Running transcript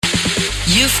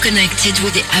You've connected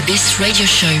with the Abyss Radio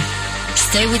Show.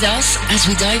 Stay with us as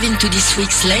we dive into this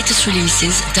week's latest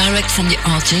releases direct from the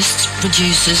artists,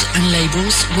 producers and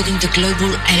labels within the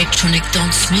global electronic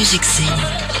dance music scene.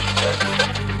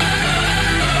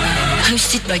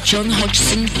 Hosted by Jon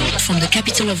Hodgson from the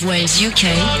capital of Wales,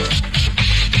 UK.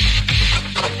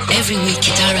 Every week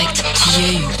direct to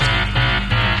you.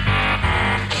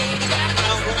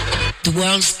 The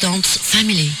world's dance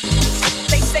family.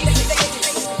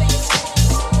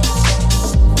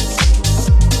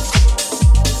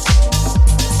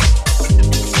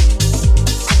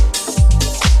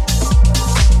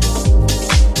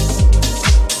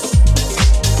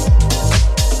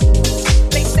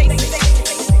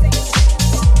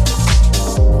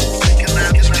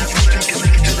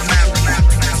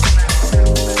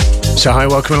 So hi,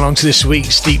 welcome along to this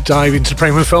week's deep dive into the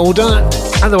Promo Folder,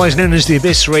 otherwise known as the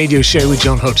Abyss Radio Show with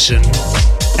Jon Hodgson,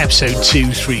 episode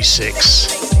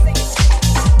 236.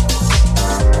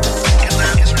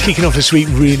 Kicking off this week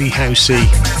really housey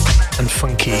and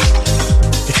funky.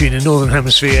 If you're in the Northern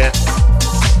Hemisphere,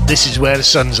 this is where the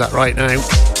sun's at right now,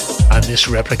 and this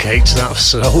replicates that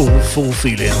soulful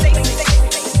feeling.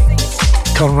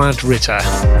 Conrad Ritter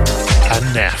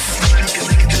and Neff.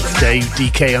 Dave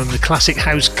DK on the classic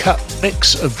house cut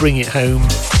mix of Bring It Home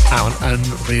on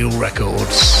Unreal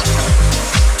Records.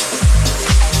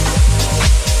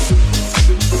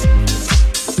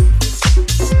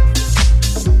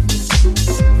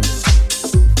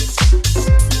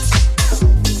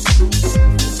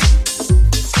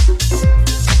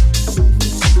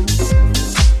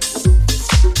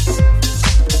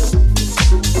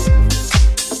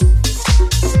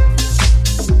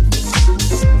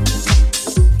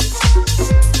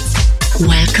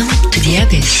 Welcome to the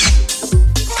Abyss.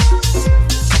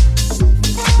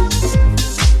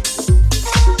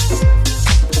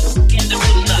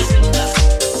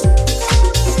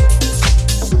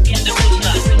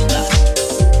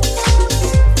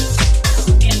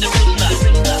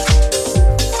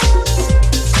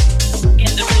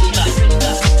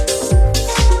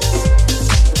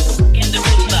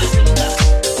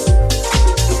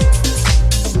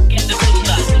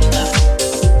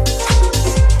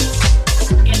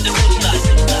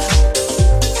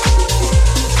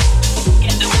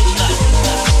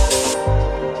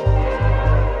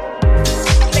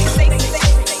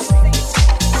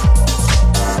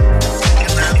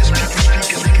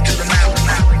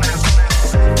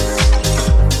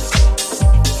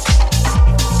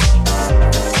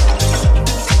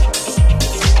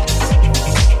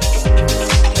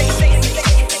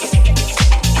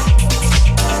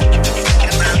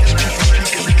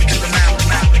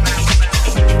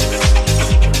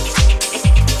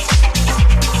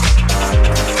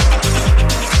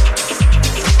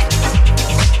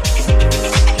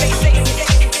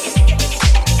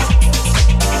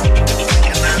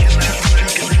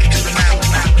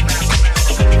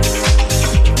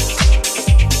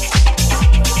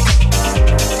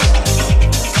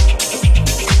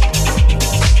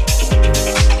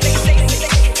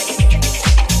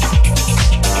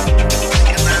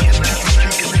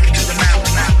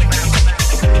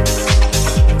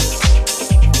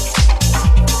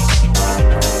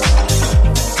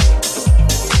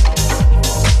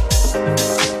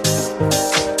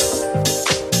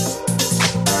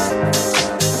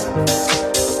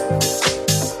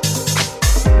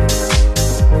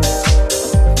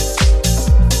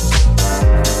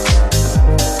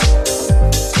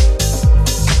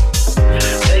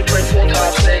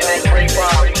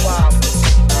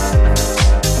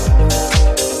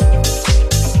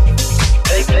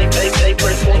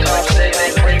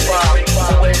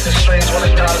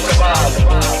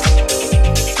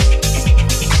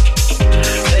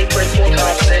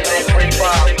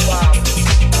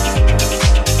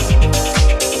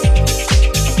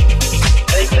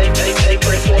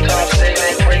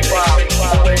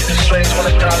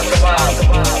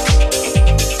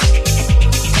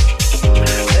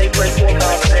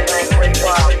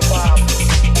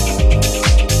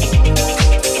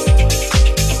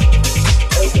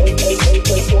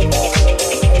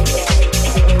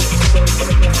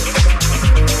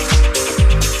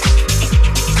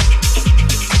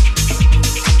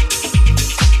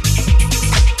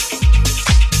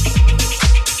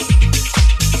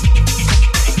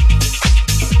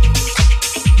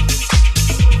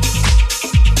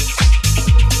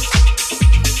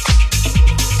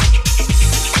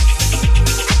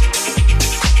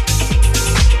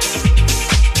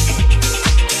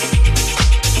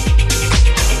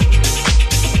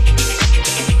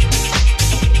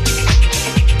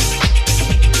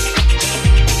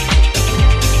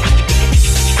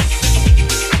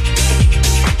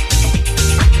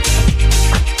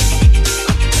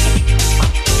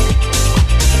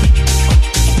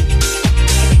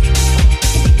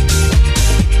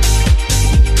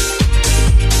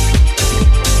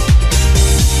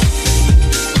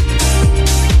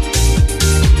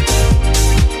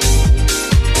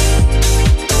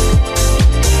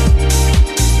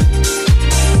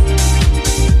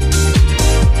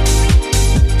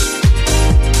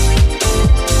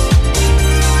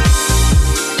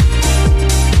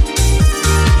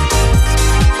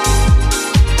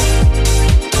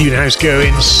 Keeping the house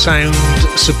going, Sound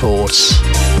Support.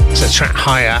 It's a track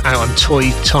Higher out on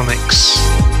Toy Tonics.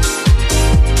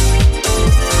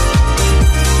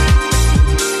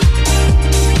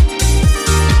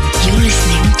 You're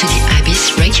listening to the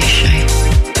Abyss Radio Show.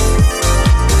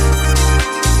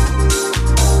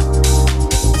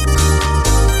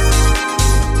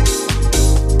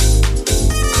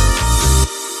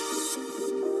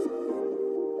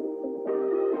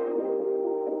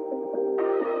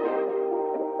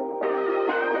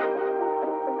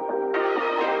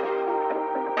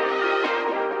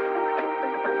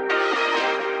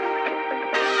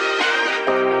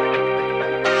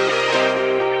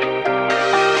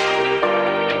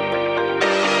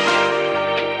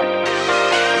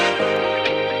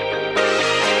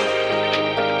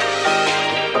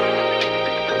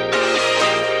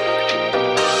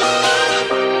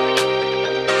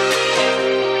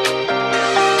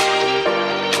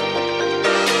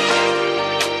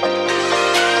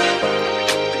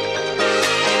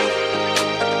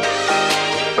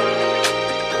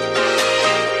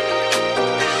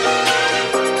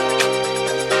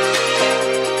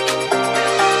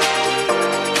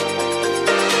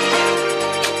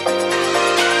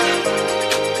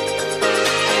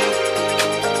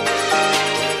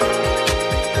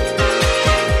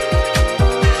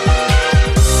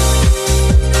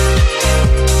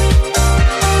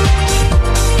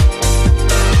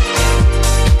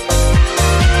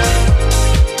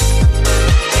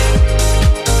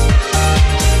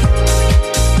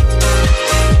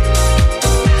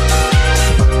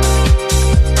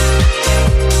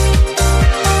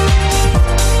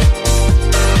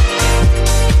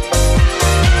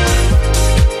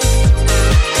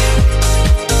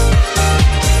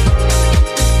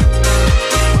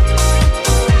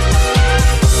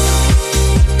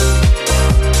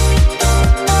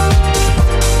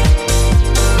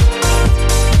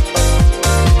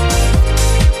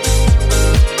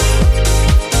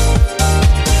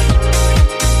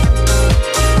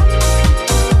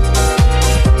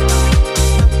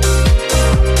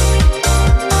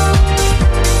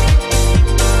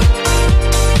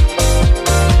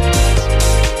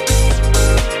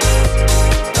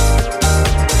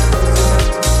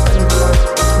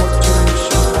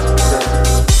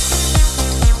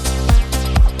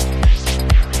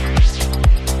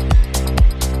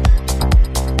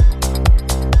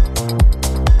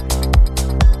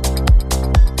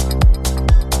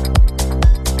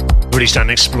 Released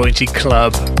on Exploited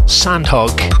Club,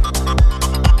 Sandhog.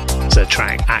 It's a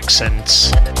track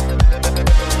Accents.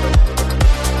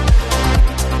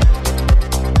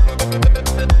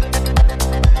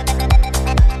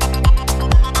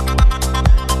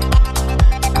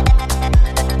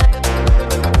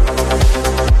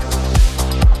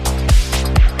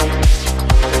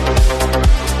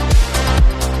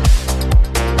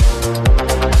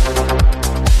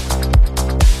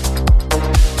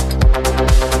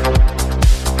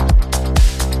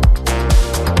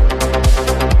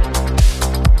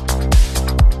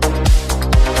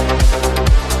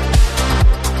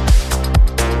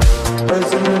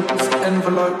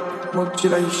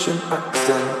 Modulation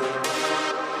accent.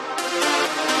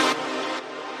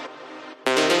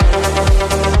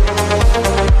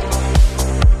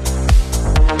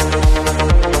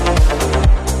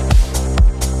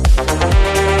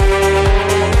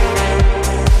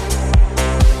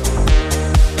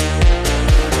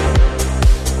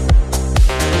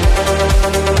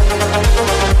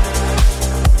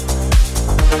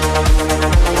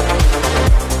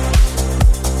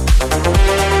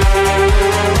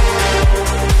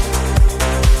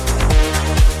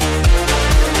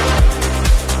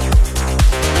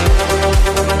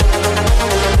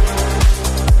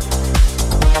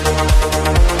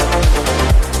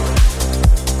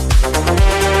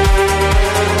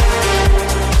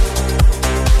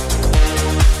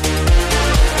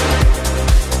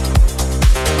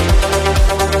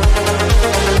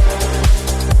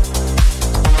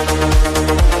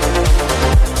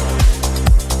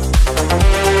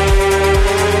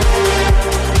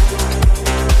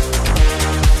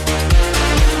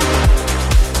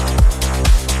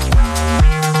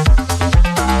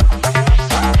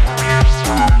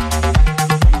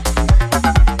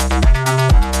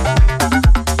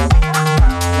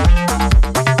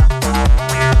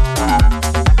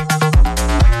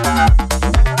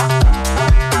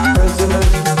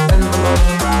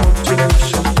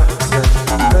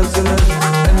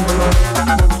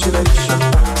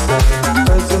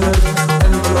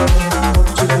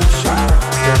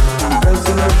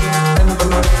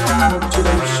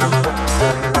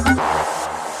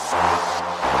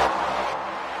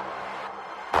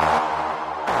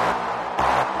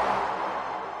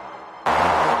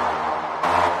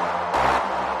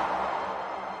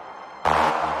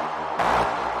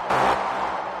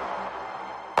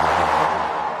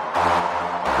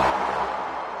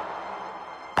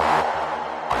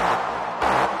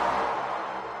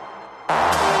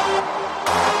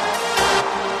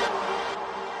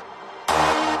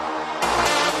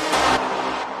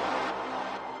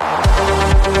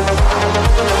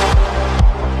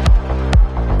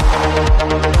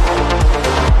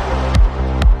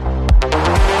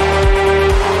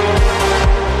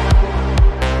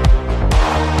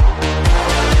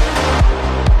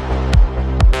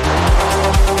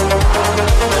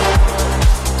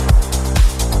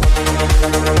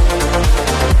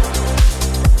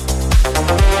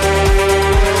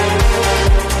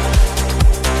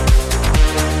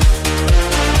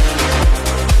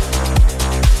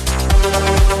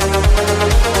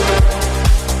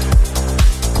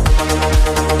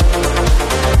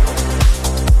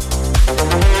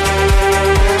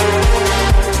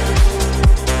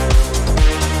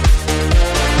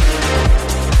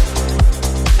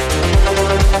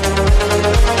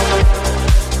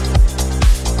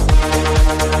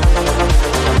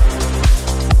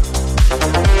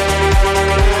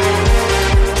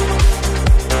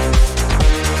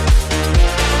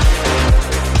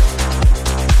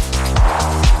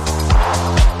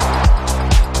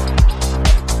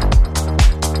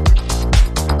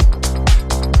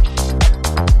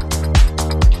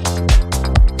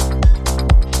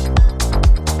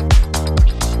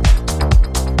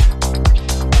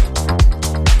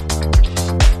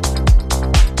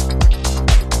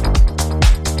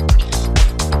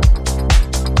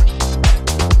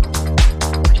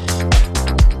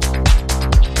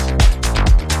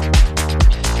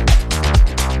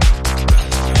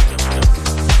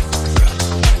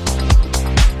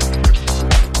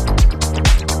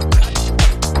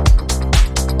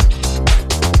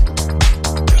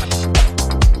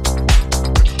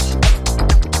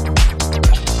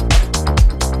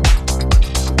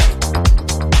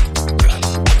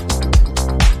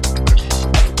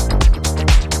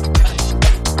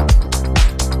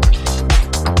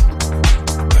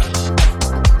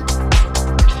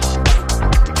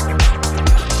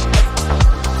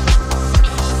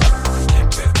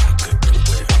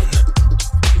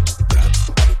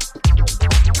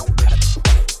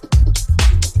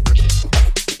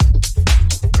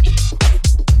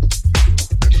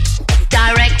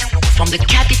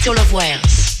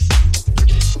 Wales.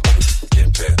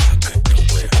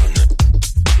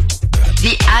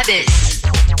 The Abyss.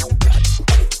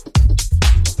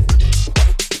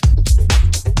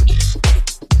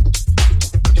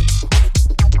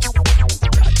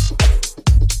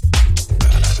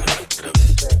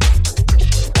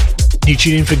 New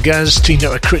tune in for Gaz, teamed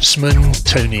up with Kritzman,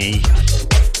 Tony.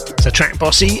 The track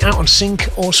Bossy, out on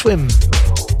Sink or Swim.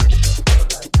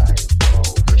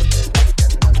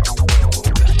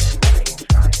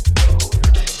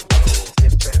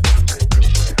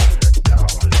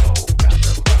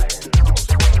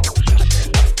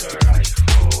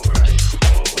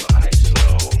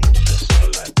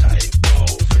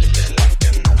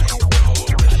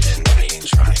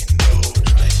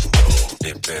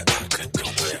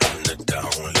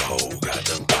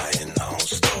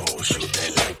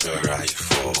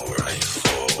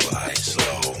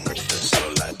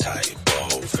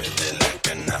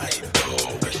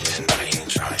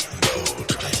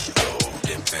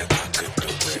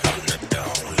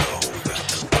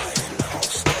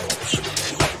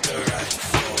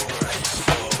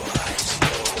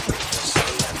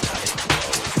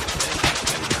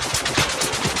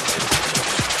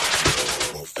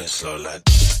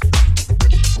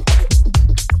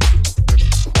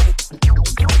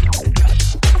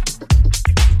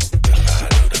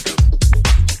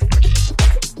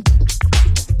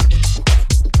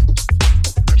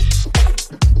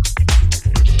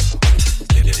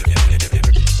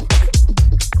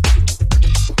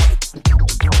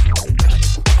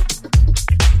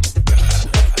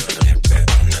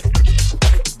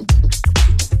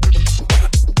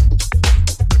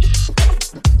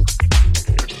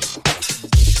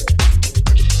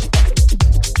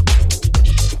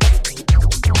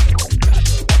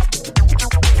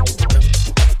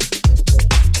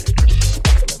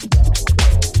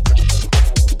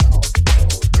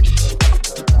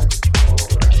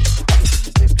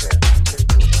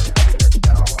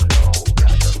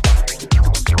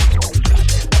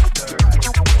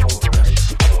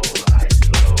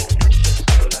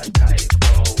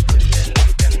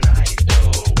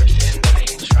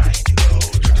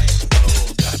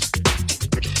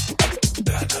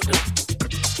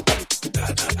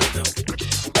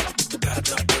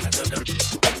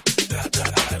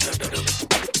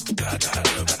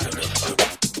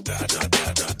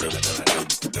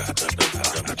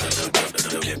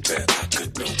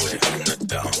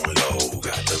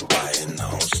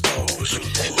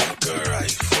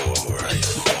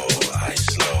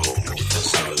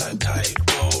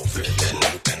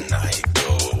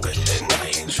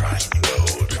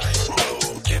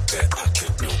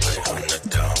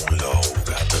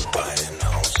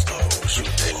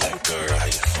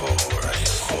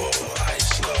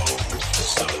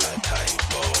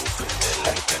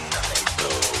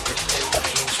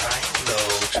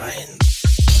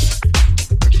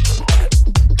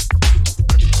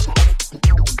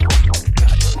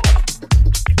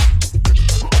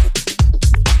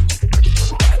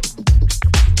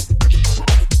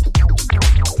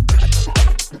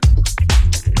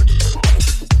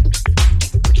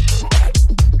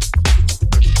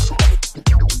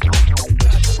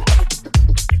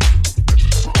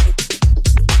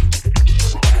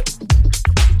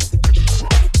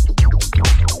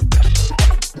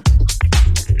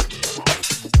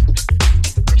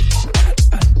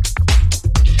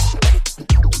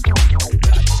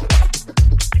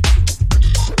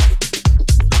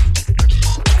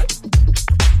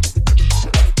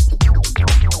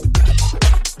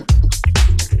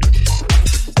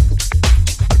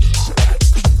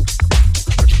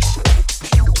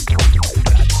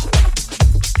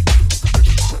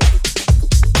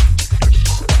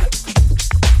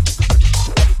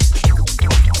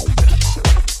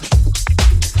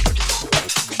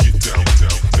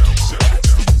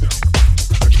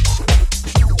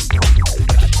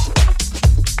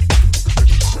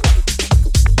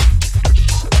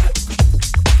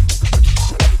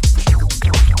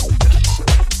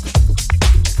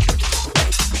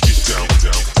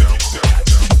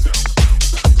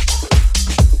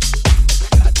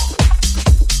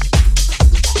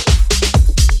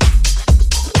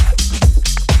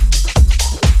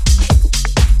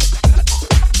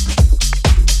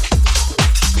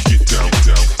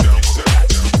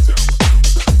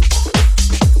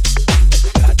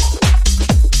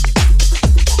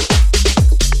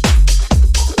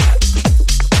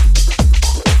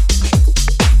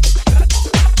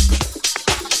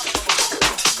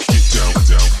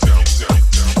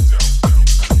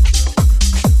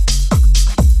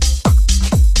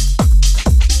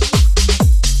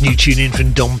 Tune in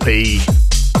from Dompey.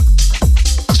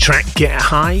 It's track Get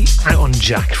High out on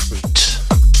Jackfruit.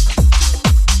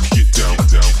 Get down,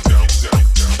 down, down, down,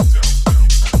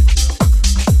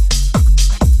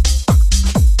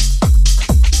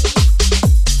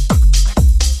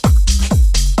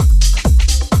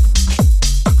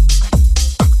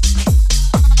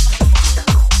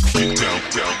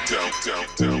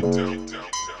 down, down, down.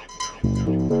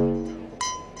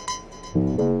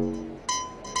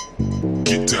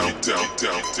 Get down, down, down, down, down, down, down, down. Get down, down,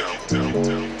 down, down, down,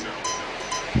 down, down.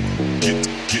 Get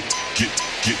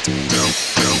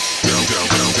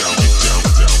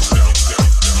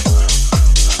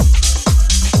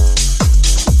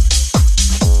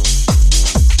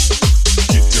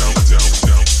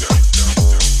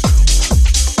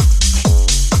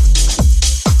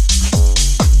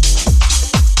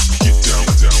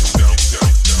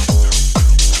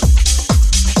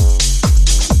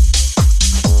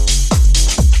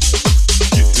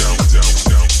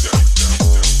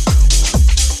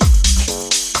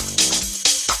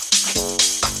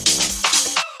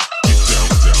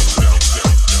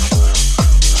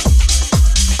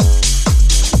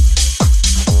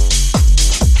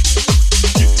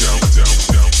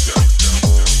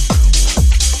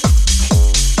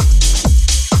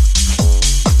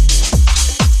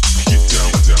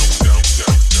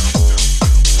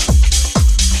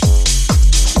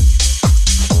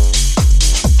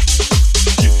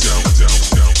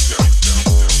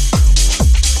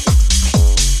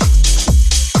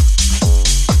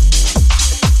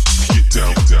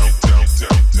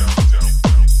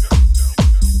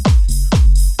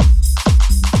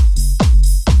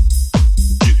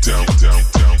down, down,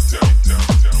 down,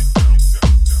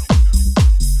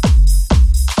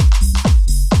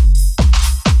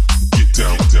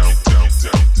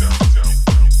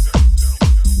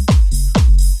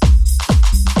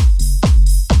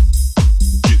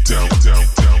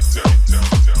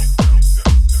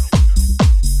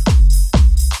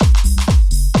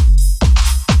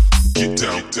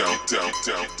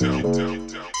 down, down, down, down, down, down,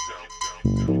 down.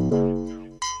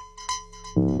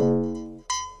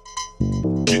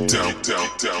 Get down, down,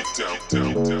 down,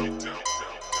 down, down, down.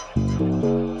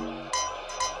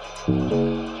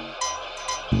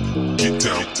 Get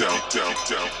down, down, down,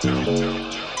 down, down,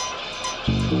 down.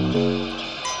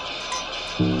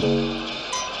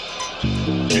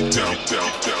 Get down,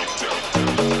 down, down, down, down,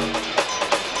 down.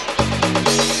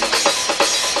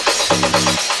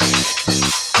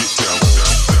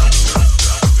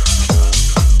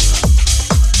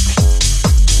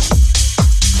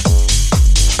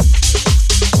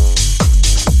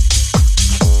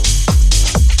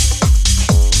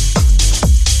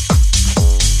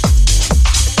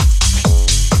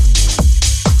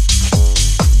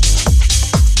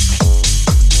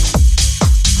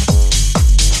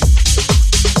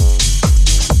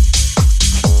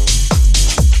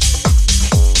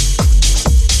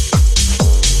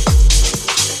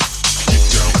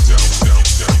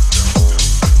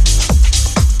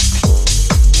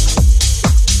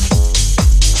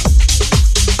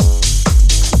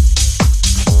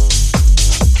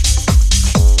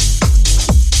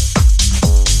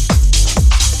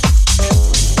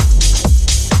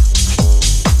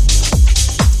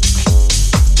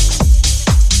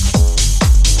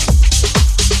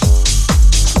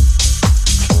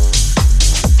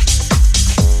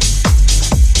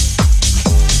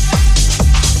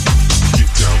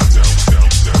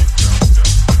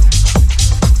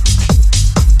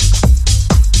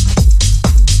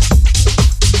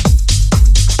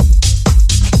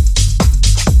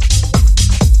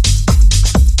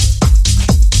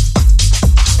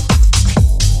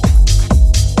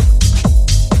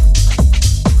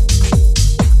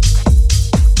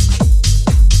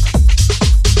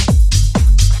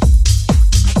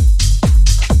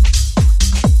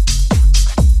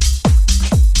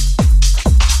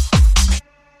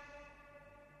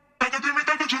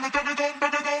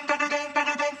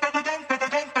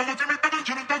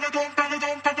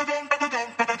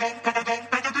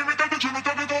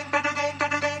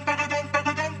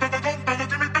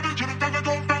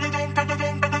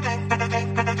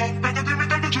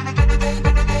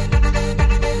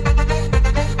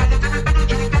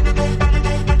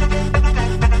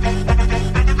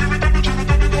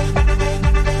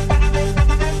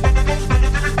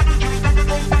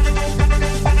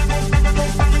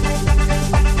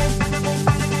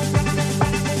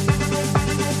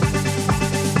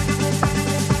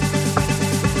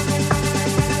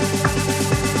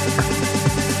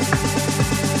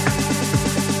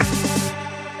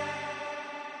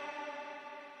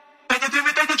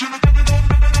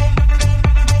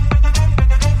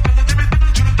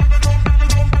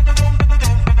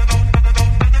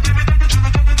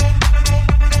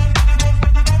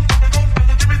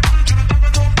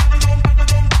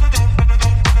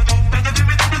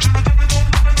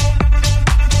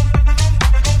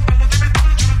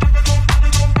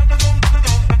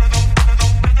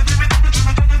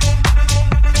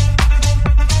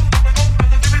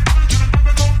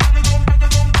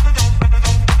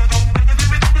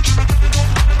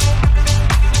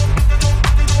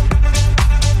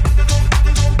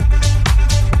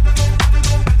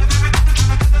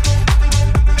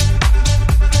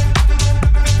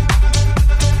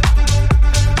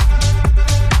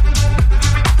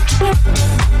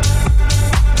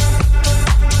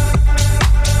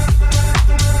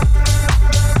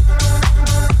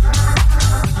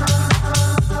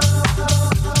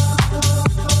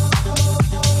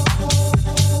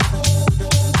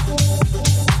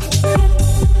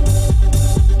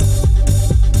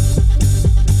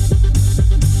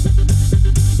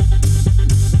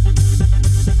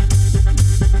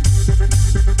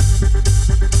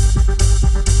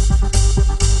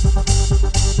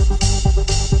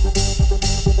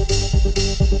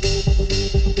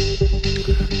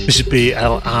 This is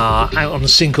BLR out on the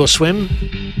Sink or Swim.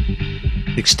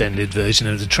 Extended version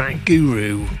of the track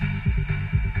Guru.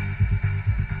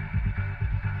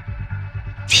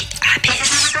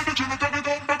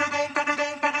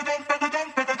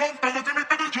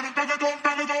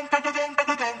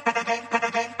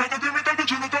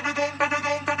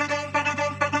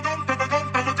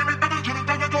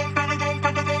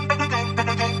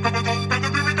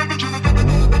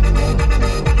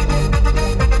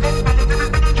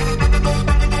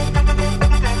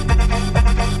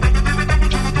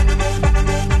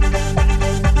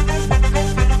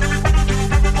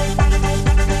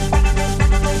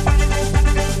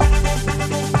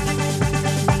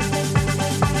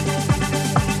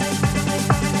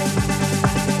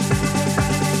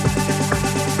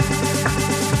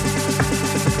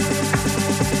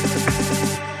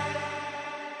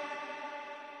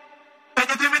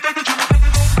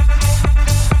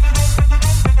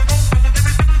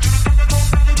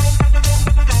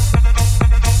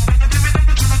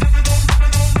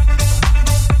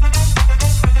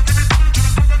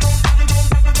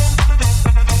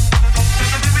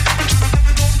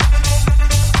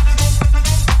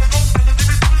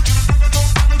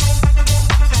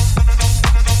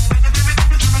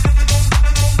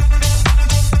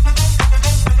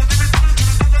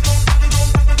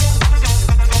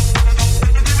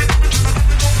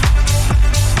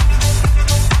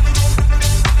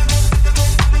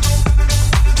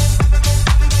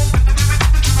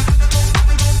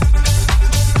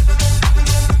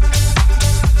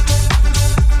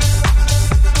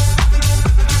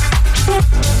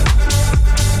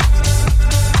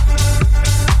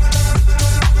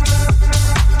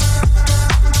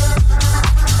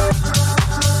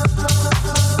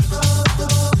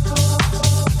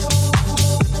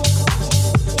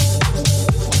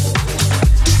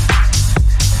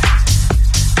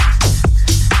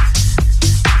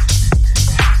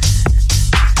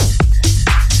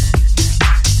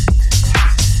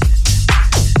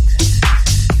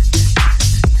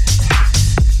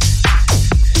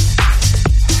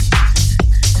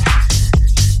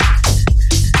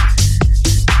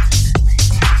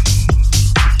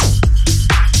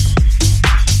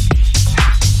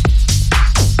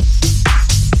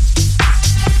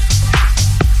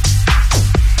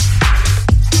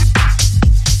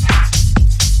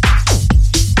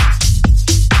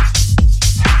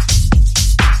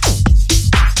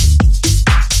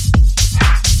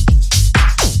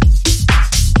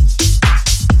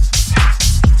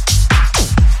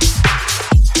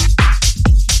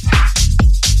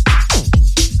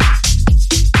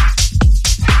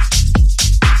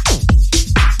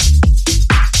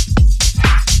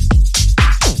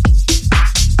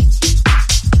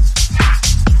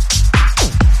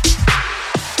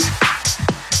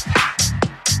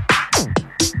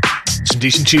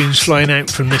 Decent tunes flying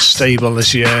out from this stable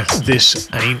this year. This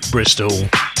ain't Bristol.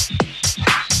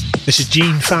 This is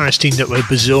Gene Farris teamed up with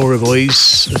Bazora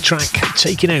Boys. The track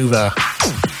Taking Over.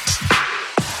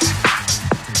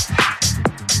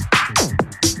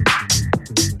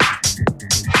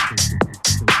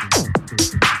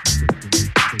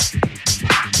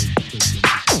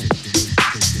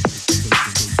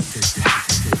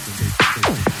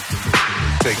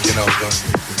 Taking over.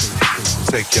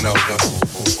 Taking over.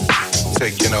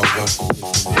 Taking over,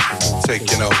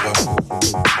 taking over,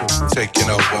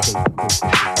 taking over,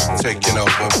 taking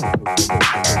over,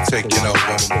 taking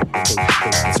over,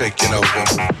 taking over,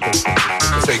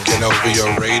 taking over your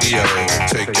radio,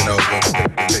 taking over,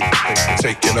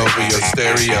 taking over your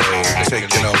stereo,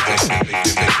 taking over,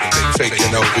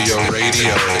 taking over your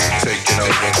radio, taking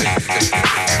over,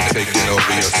 taking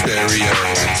over your stereo,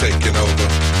 taking over.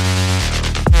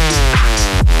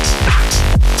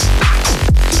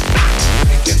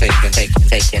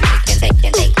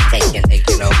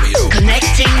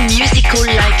 Connecting musical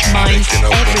like minds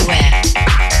everywhere.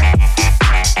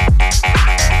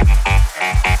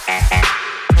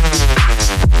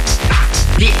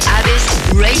 The Abyss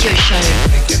Radio Show.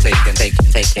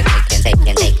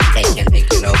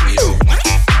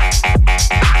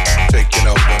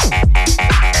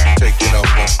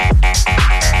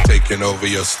 Taking over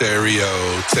your stereo,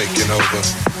 taking over.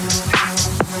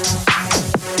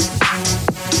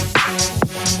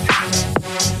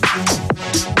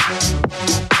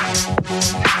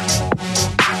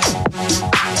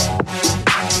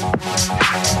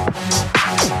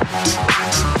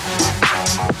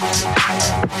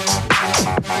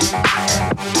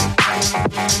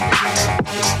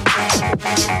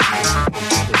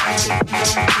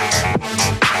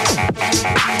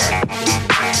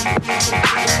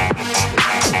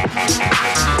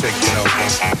 Taking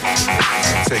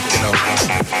over.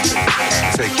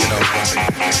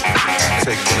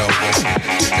 taking over,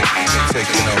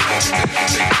 taking over,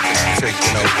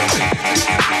 taking over,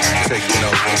 taking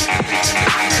over,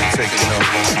 taking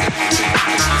over,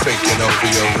 taking over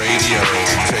your radio,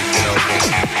 taking over,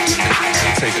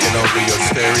 taking over your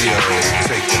stereo,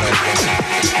 taking over,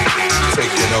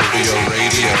 taking over your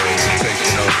radio,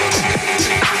 taking over,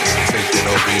 taking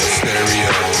over your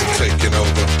stereo, taking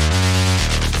over.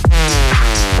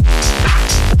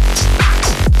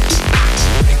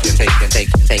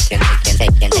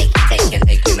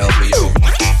 Taking over you.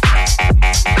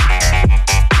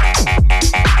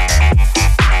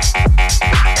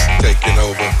 Taking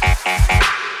over.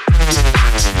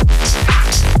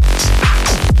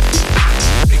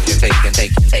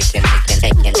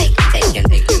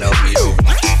 Taking over you.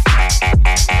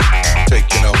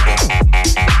 Taking over.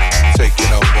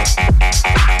 Taking over.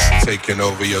 Taking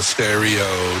over your stereo.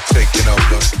 Taking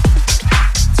over.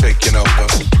 Taking over.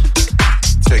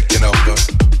 Taking over,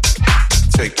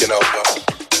 taking over,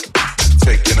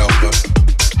 taking over,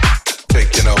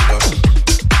 taking over,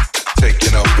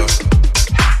 taking over,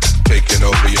 taking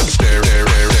over your stereo.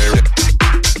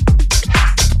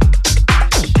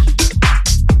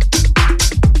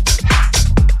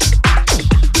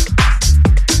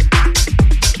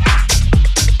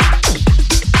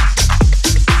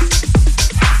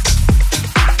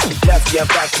 Left, yeah,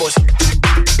 back, push.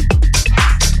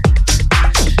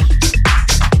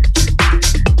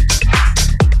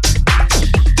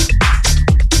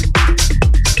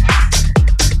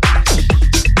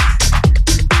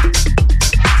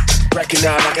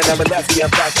 Now, like I never left, yeah,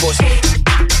 back push.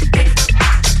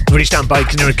 Really stand by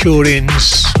Canary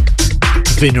Recordings,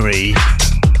 Vinery.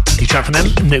 You track from them?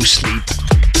 No Sleep.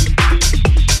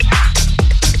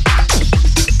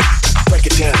 Break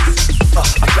it down.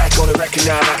 I'm back on the record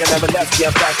now, like I never left, yeah,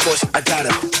 back push. I got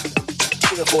him.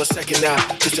 Chill for a second now,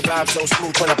 cause the vibe's so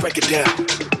smooth when I break it down.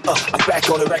 I'm back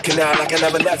on the record now, like I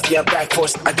never left, yeah, back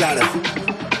push. I got him.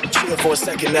 Chill for a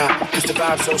second now, cause the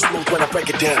vibe's so smooth when I break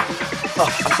it down.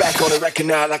 I'm back on the record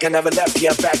now, like I never left, yeah,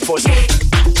 I'm back for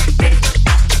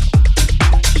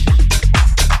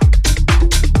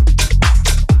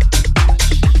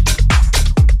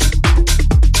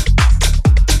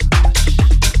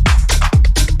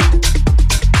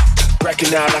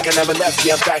record now, like I never left,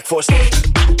 yeah, I'm back for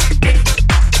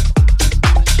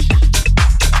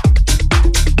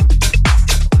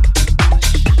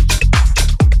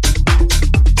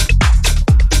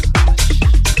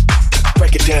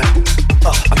break it down.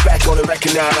 I'm back on the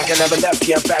record now, like I never left,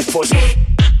 yeah, I'm back for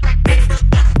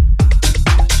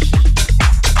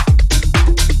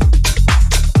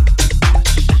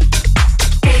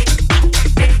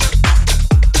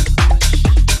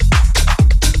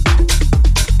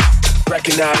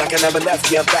record now, like I never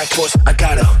left, yeah, I'm back for I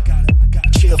gotta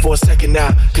chill for a second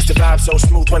now, cause the vibe's so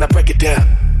smooth when I break it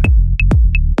down.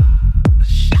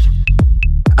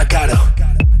 I gotta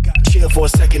chill for a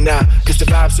second now, cause the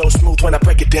vibe's so smooth when I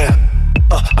break it down.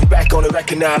 I'm back on the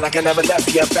record now, like I never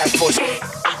left, yeah, I'm back for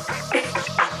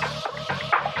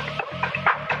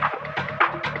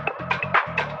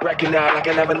record now, like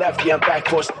I never left, yeah, I'm back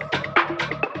for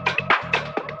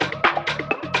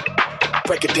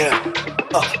break it down.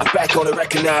 I'm back on the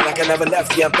record now, like I never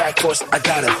left, yeah, I'm back for I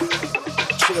gotta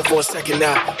chill for a second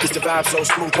now, cause the vibe's so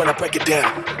smooth when I break it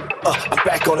down. I'm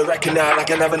back on the record now,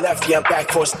 like I never left, yeah, I'm back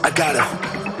for I gotta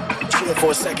chill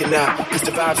for a second now, cause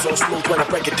the vibe's so smooth when I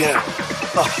break it down.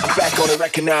 I'm back on the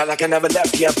record now, like I never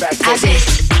left, yeah, I'm back for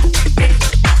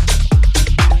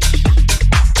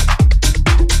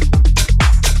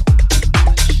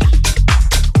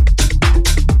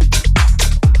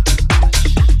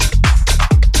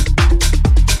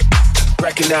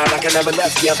record now, like I never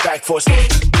left, yeah, I'm back for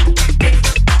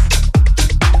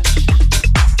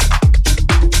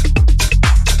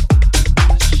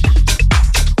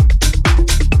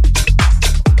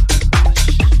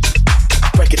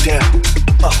break it down.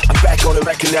 I'm back on the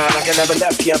record now, like I never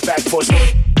left, yeah, I'm back for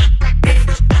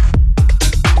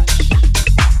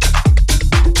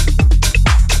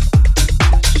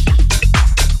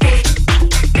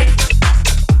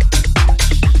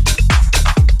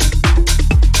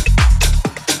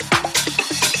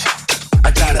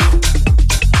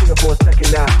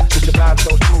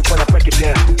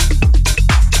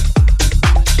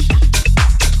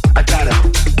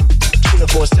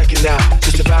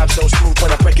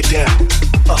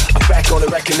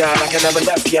now, like I never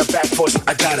left, yeah, I'm back for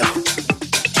I gotta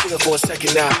chill for a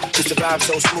second now, cause the vibe's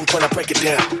so smooth when I break it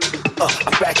down.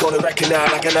 I'm back on the record now,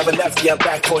 like I never left, yeah, I'm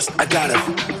back for I gotta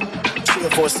chill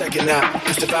for a second now,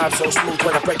 cause the vibe's so smooth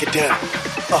when I break it down.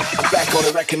 I'm back on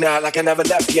the record now, like I never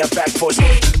left, yeah, I'm back for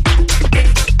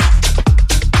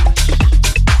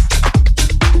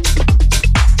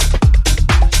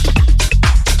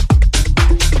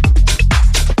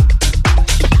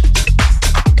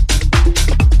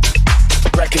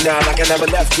record now like I never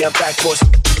left. Yeah, I'm back for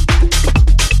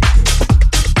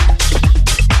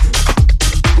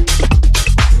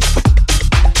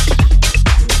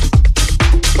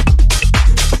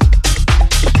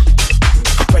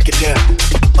break it down.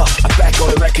 I'm back on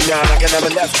the record now like I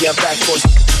never left. Yeah, I'm back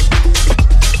for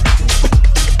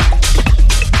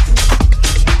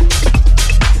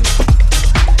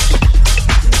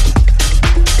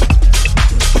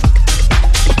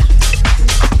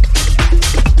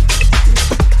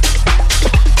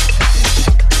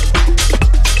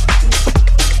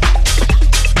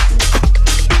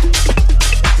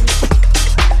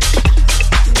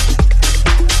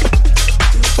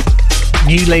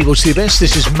new label to this.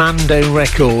 This is Mando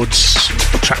Records,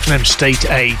 track from them, State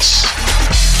 8.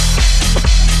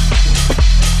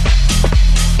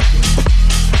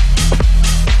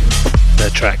 Their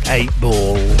track 8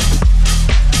 Ball.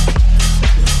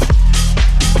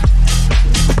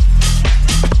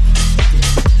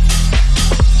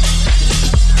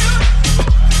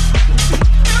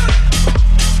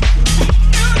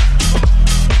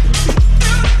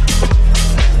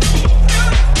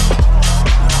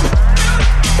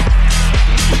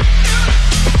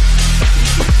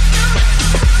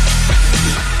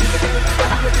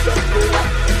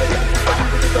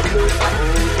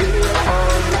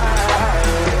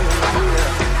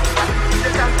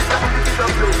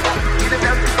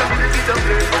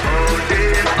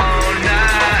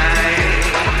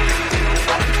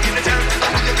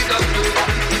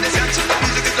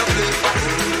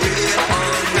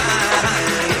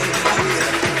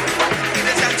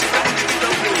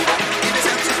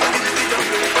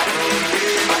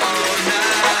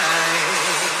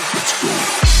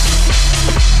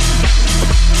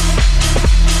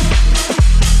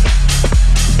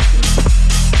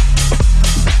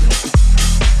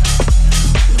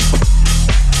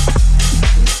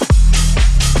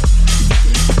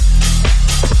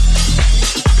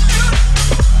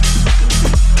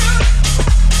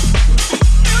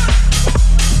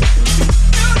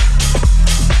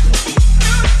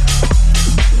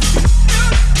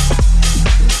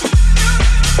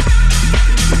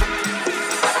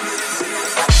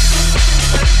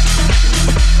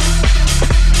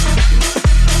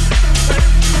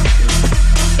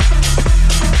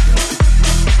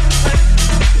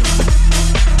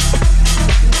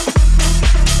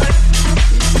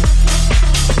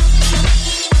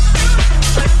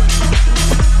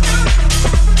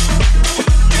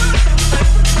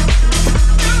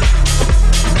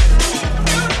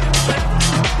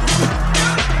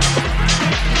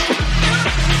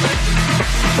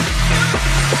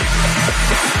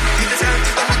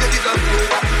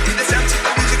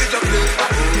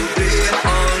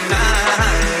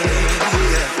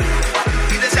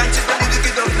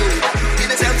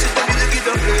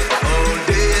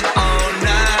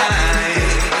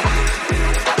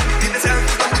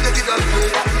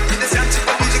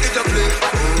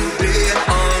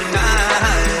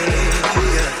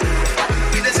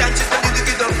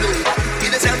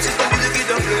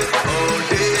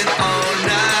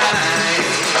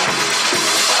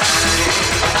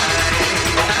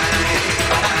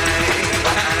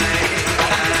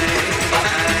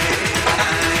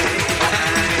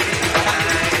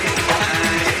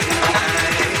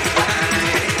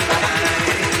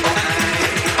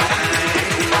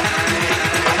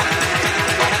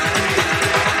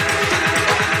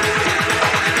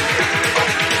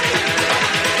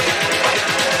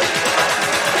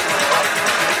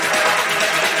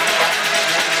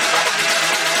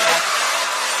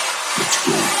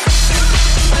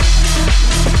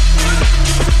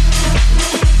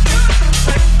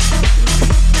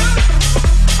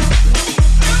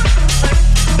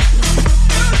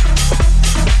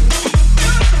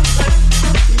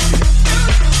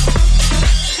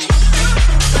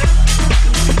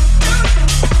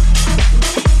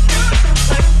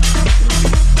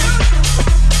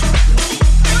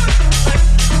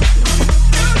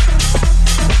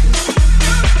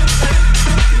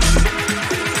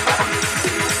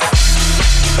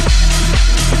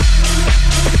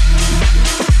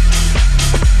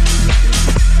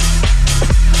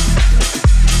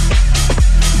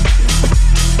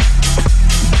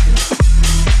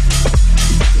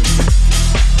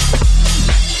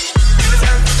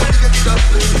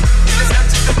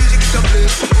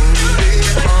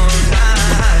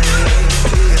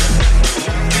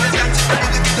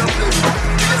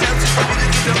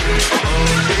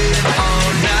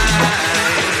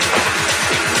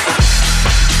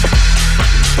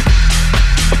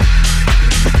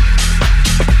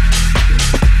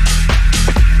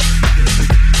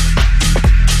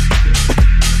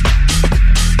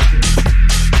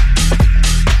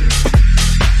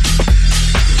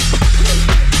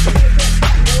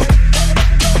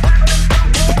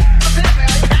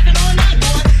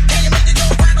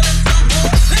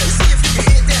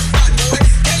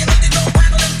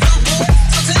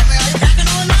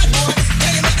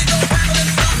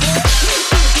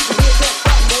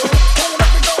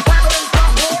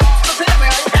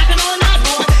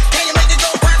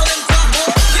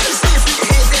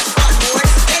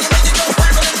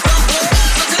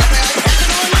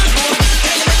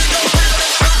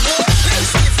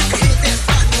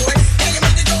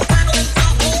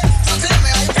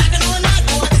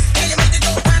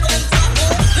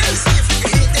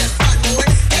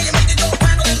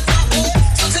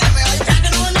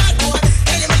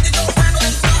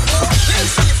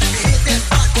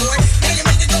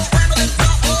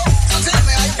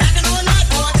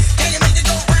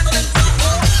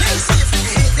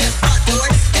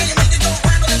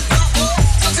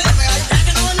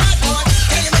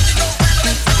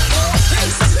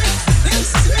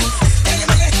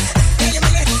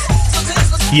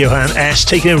 Johan S.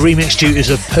 taking a remix duties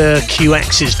of Per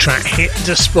QX's track Hit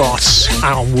the Spot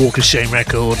out on Walk of Shame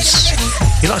Records.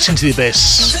 You're locked into the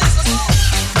Abyss.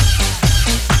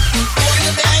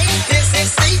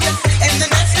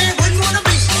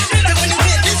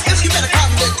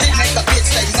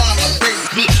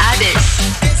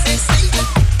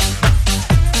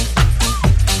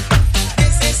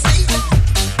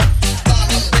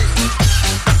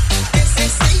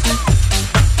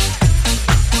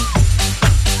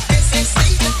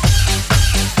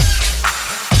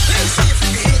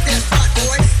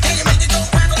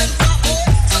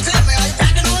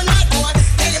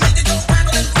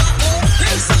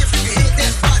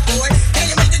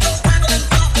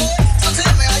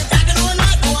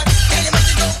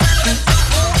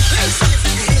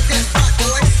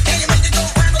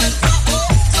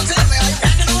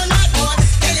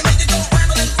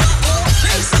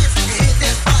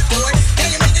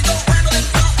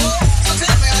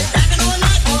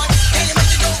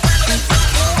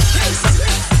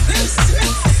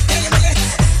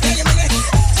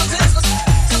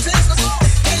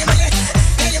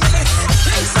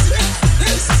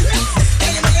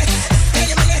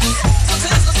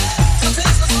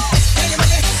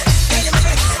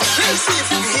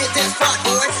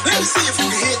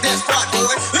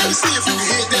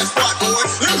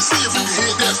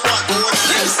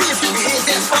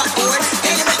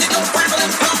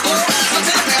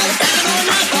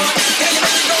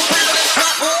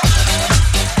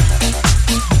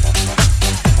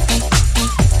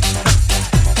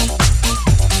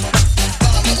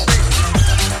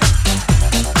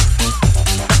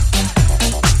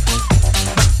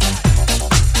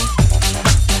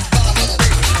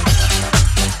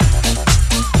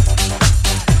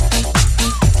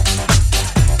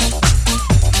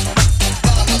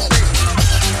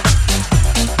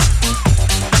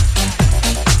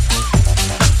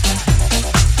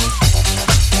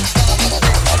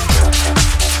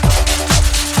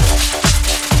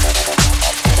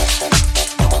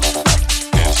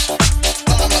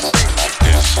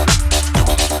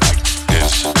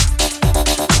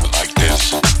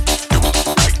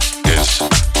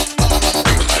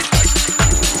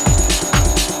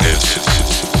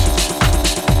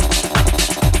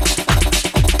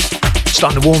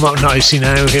 Starting to warm up nicely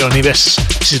now here on Ibis.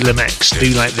 This is Lemex,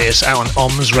 Do Like This, out on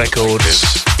OMS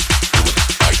Records.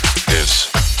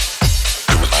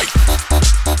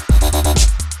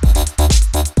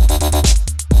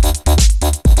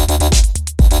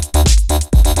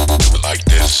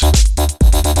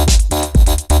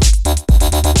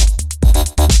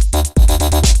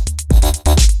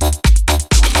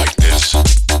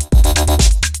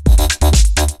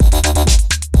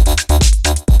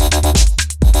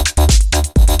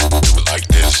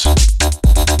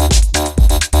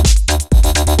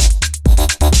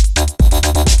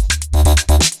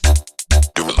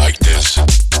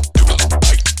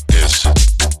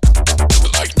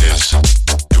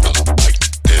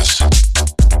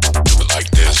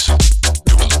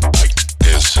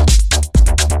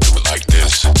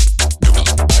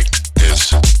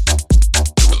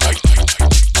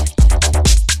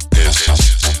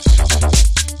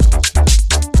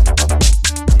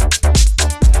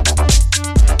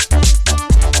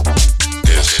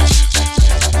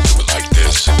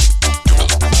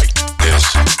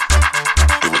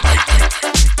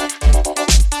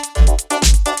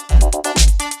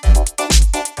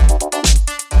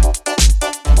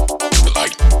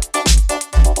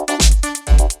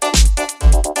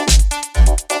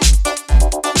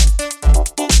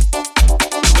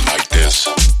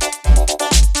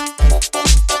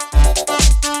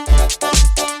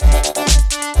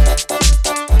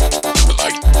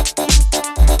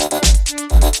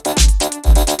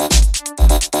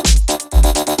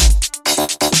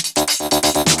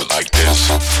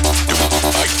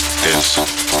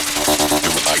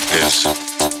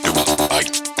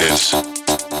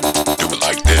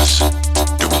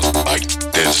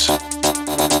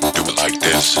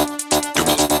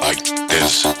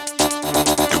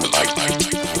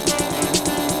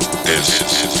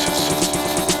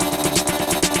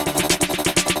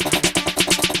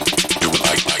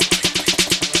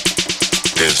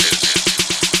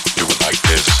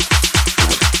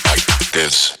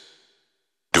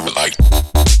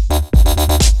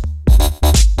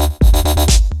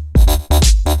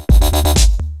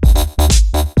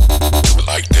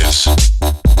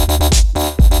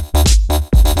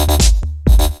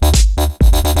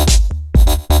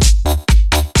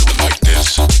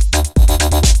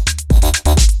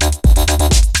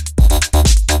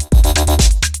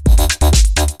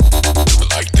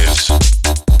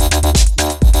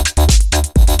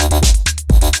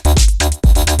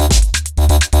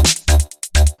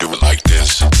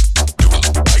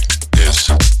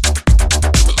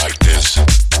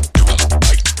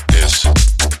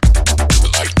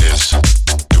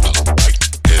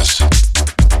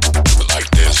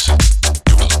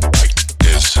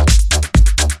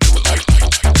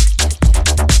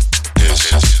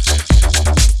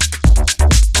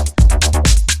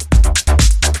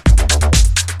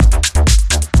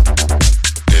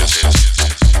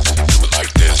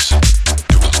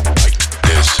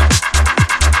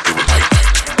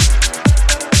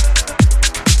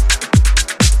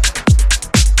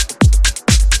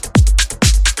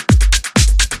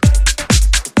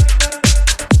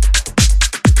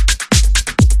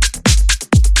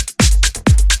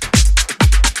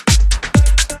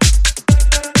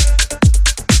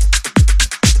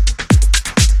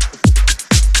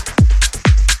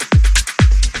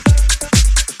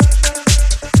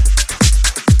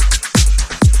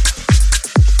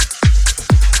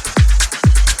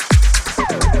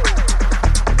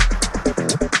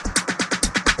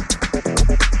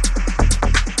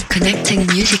 connecting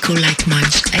musical like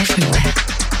minds everywhere.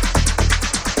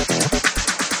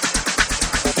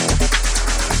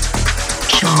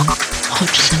 Jon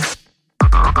Hodgson.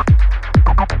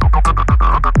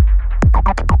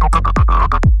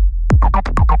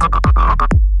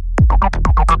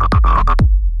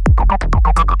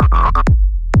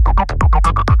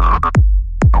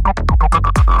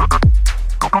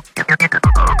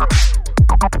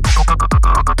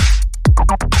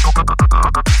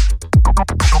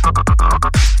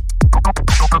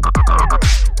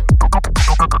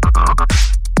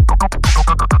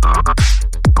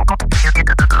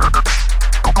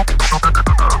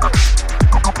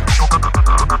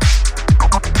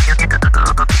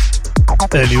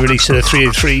 Early release of the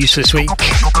 303s this week.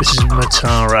 This is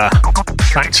Matara.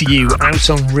 Back to you, out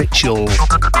on Ritual.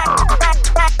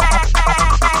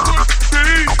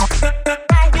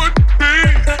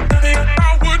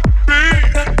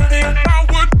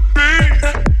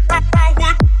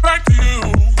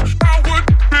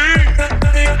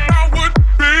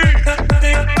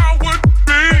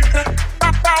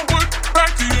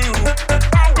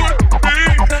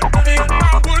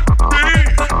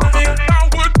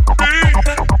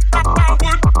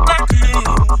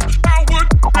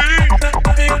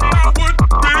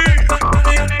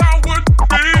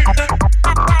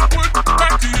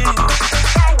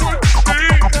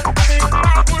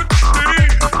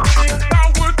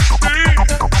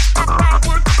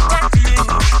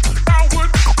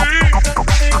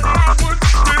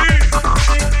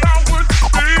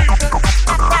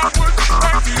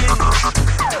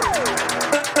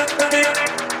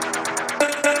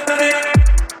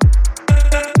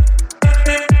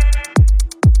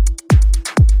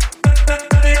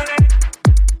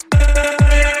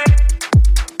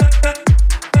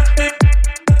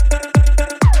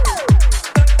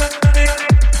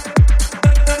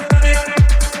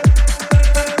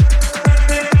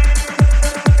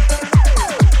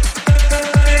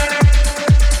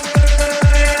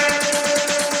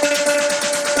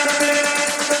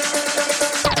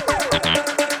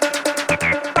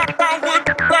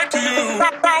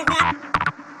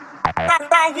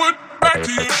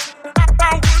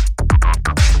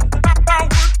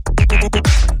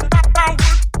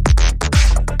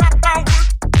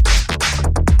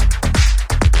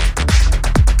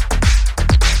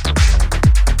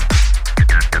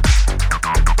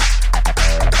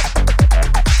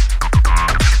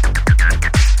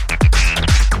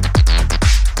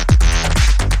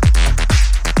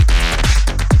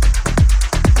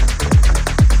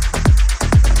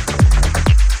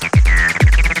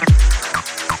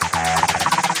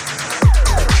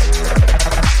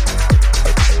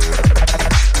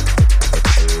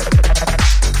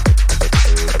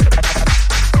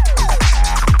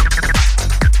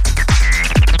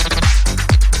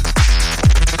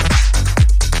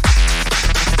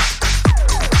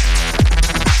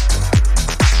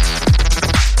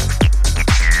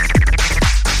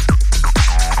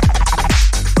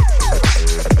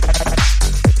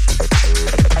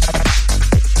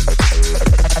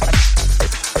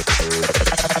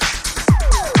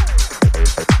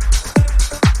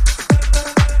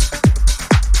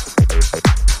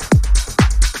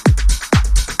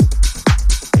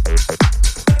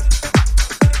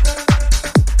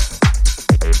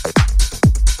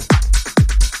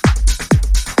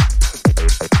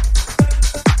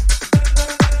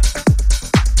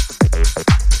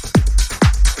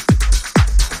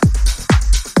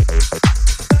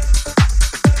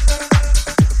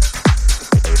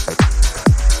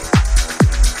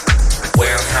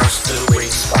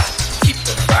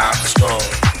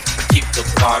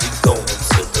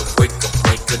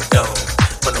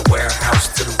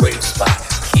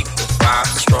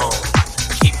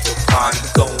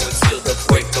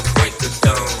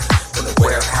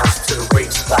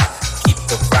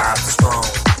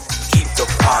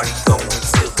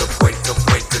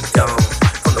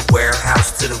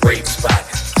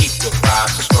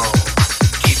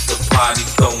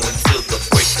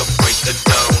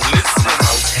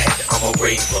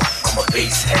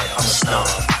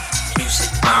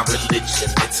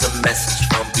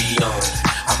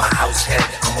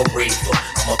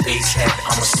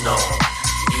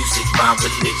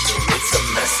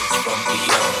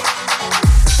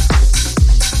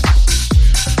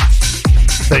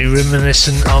 Very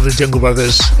reminiscent of the Jungle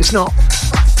Brothers. It's not.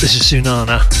 This is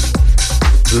Sunana.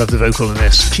 Love the vocal in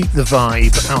this. Keep the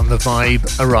vibe. Out the vibe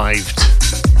arrived.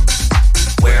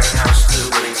 Warehouse to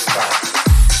the spot.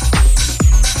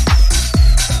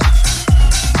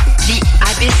 The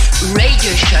Abyss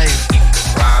Radio Show. Keep the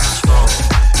vibe strong.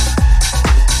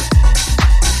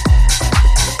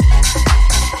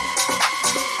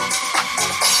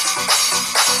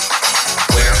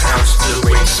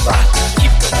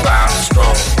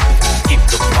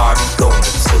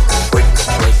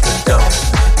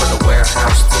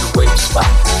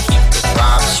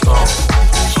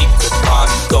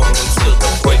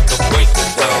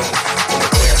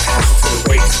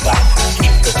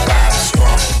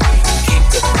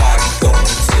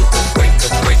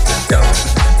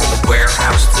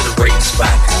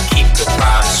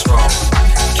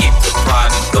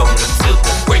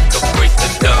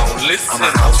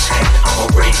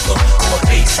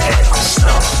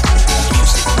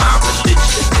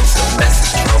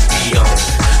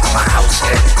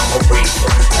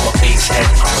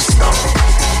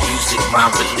 my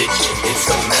religion. It's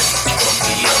a message from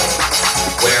beyond.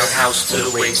 Warehouse to the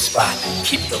rave spot,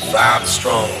 keep the vibe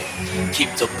strong.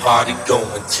 Keep the party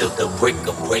going till the break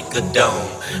of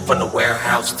dawn. From the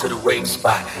warehouse to the rave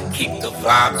spot, keep the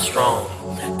vibe strong.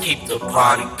 Keep the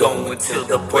party going till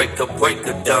the break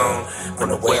of dawn. From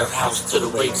the warehouse to the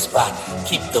rave spot,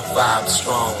 keep the vibe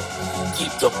strong.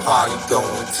 Keep the party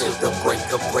going till the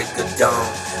break of dawn.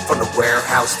 From the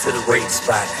warehouse to the rave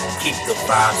spot, keep the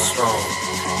vibe strong.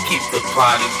 Keep the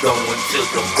party going till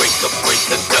the break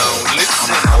of dawn.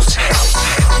 Listen, house.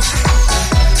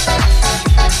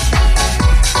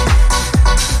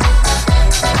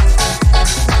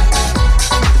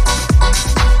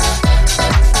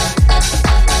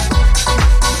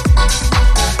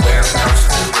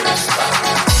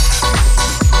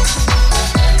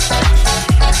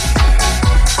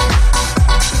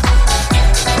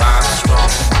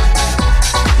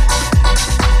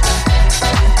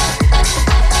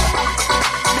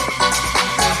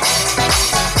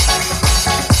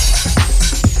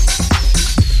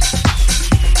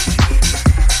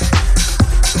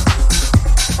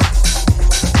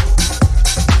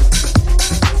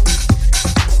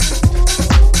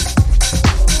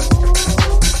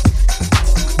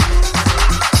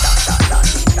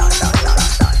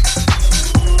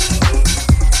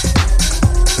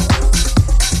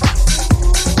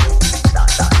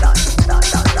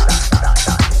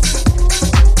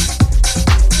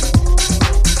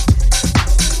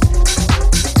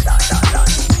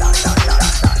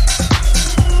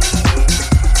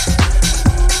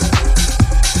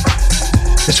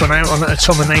 One out on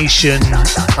Atomination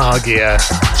Argia,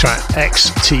 track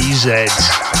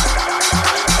XTZ.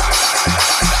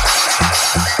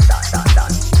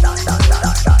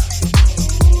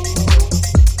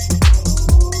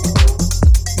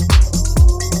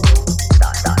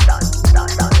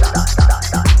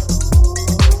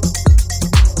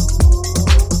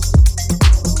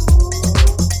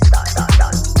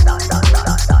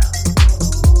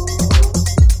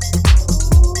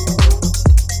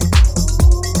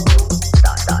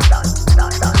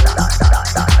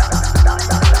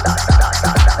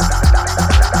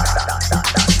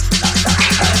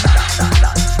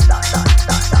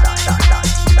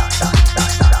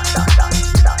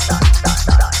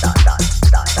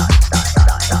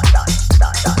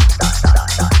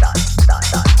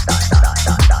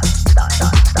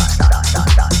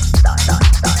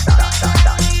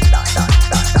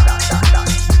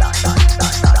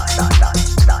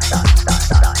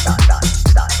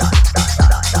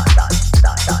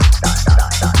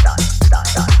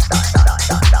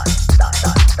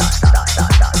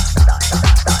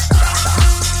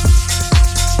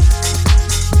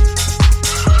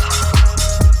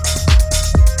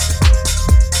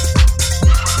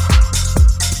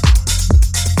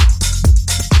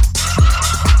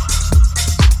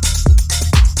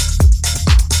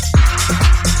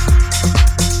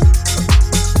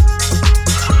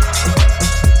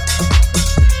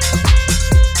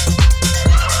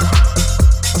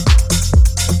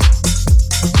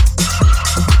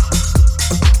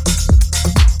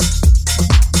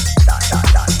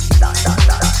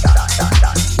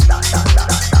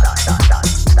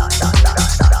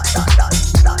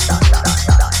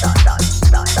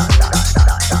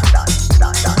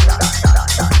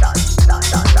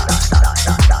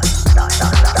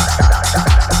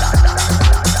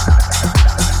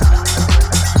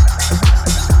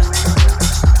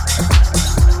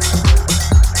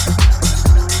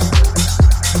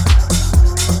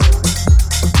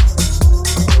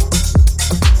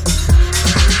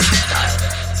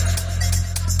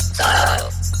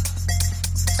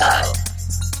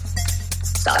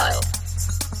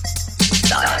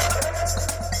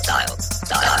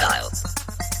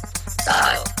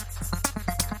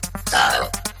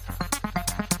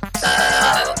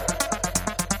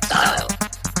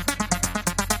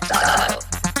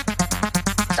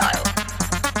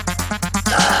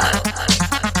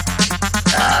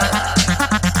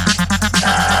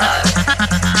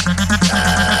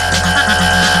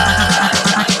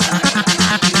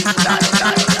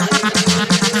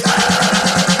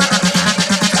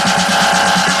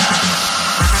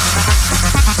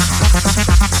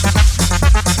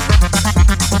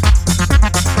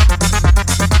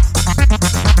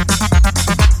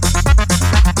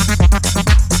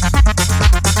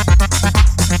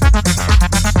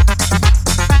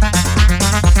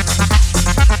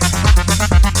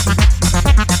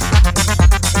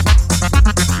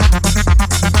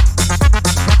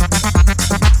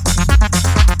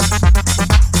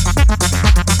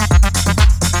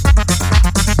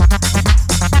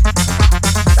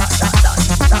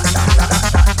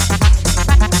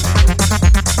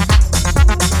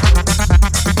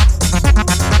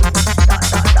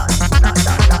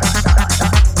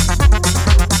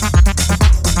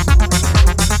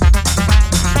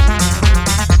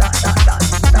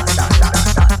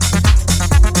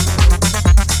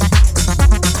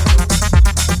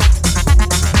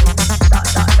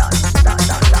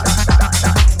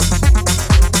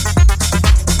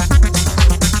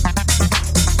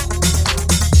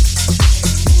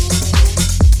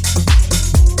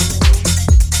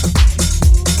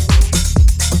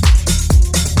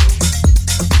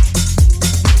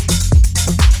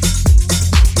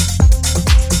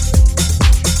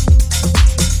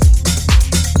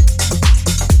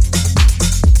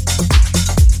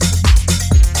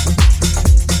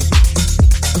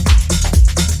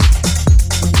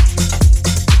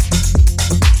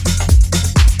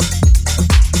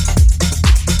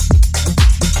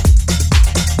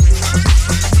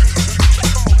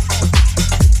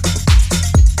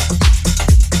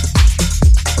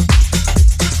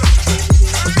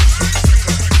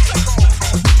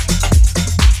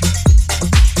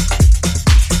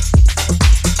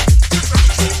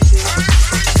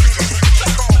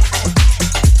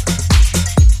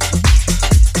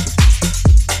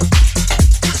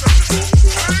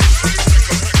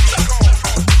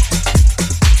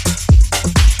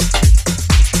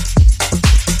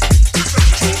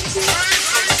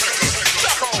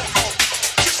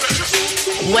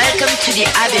 Welcome to the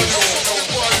Abyss.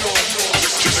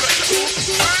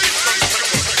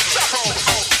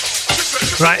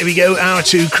 Right, here we go. Hour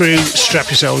 2 crew, strap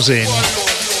yourselves in.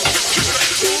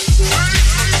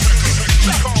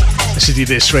 This is the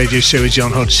Abyss Radio Show with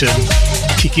Jon Hodgson.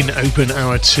 Kicking open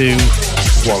hour 2,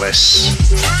 Wallace.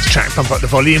 Track Pump Up the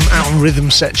Volume out on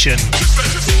rhythm section.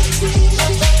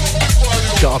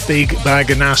 Got a big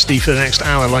bag of nasty for the next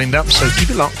hour lined up, so keep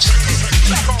it locked.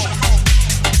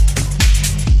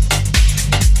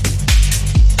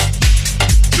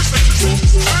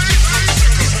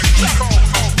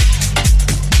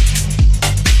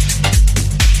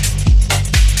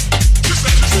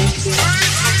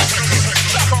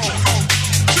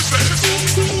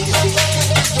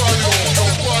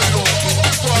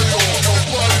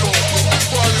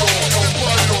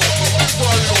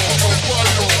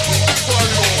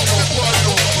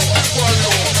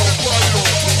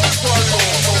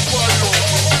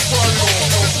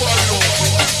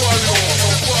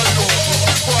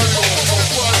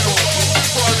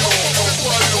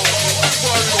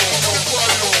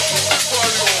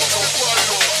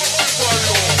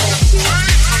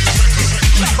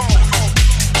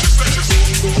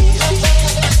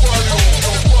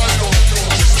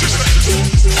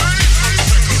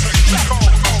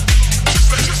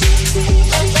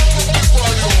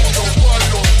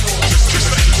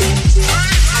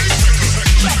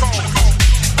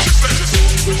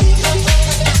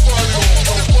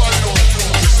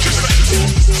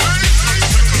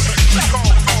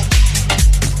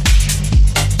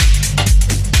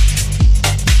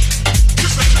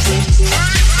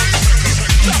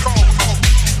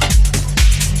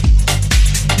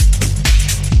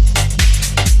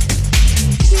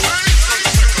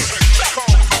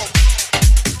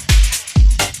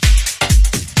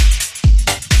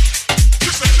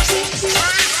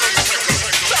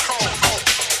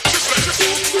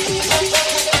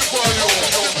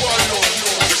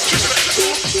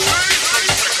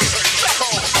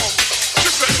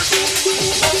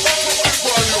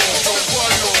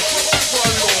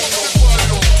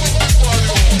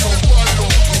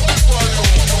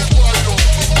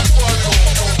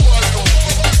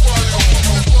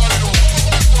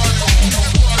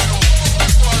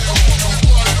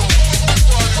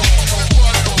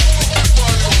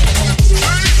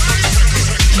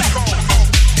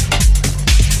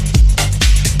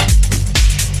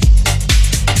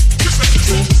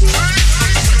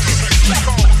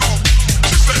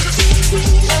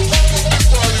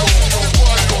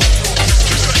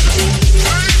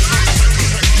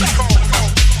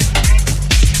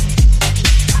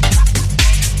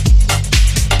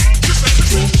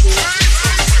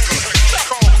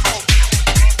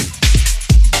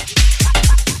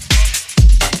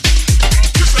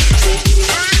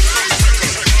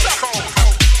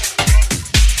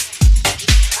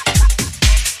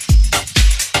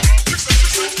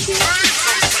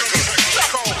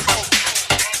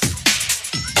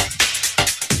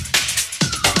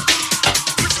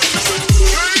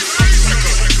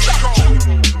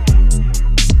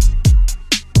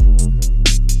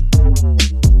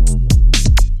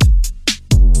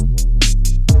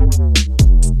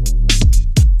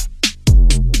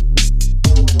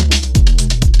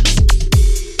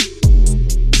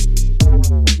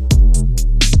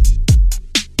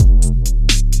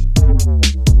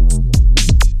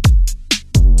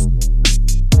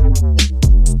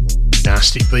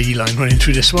 Line running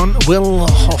through this one. Will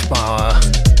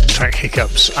Hofbauer, track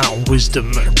Hiccups out on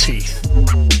Wisdom Teeth.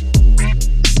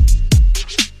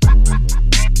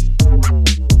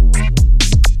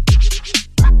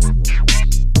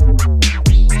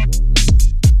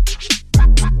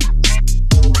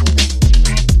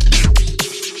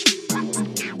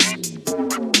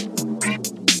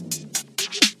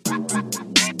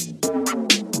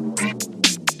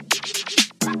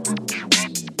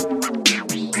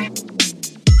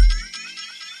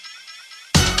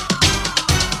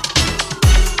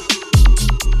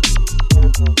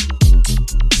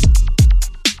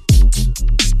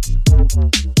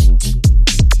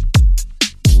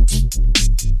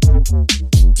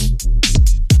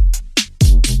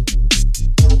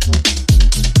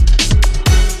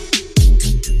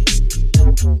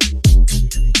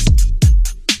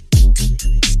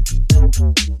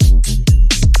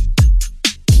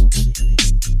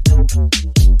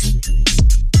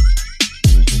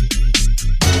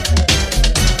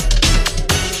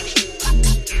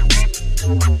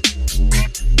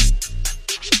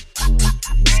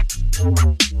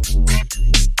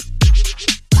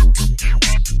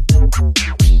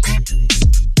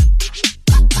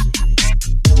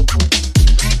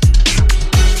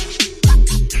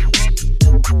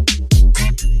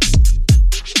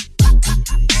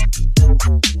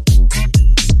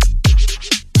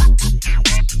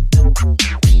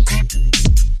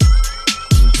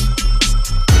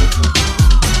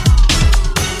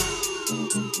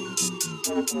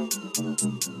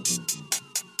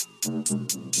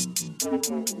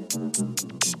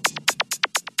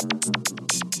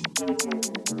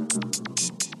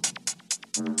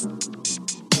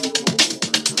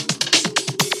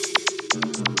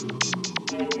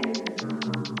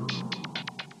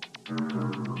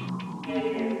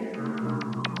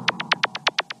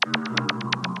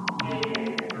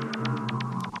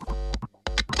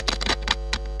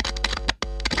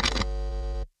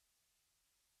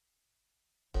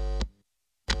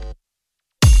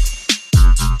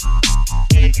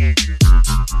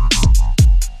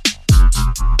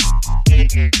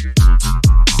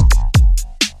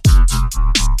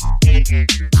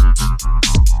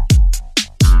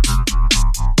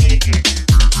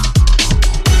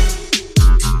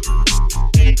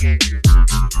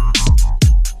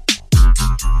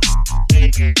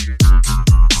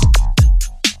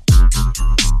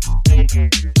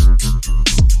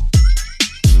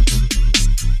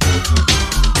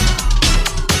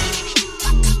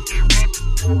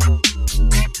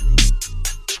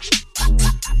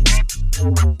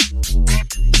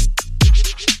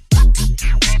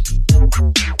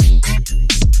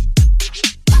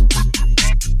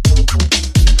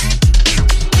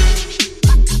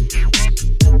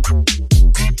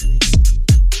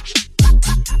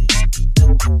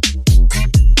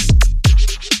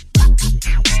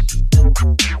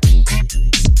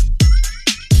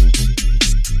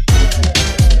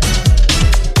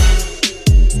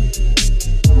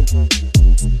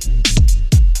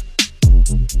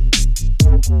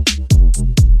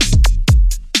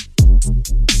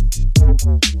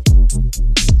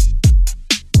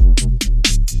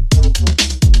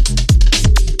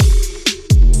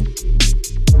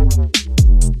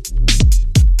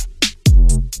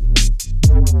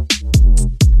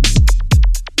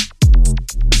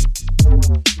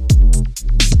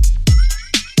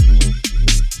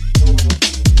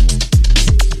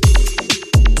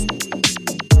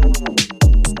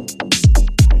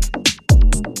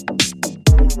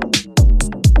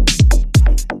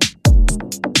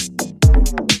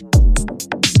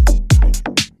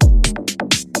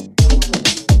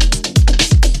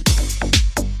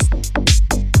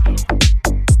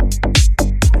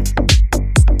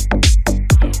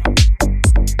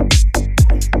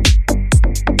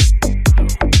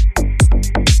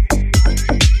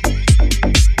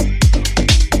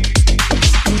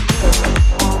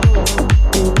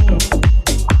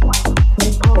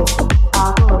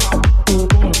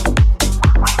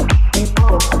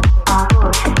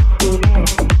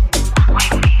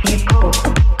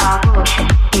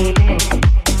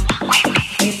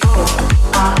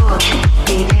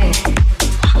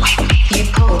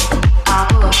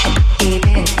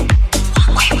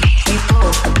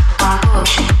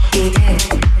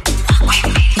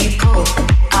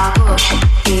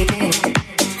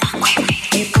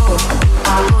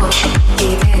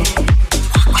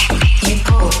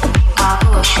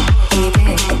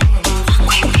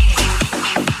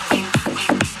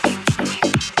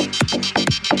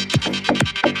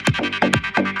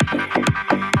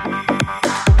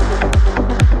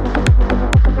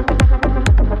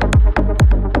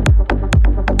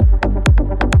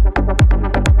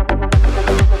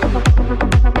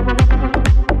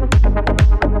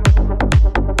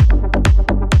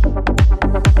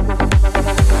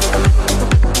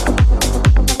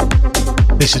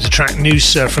 This is the track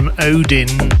Noosa from Odin,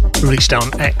 released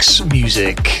on X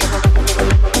Music.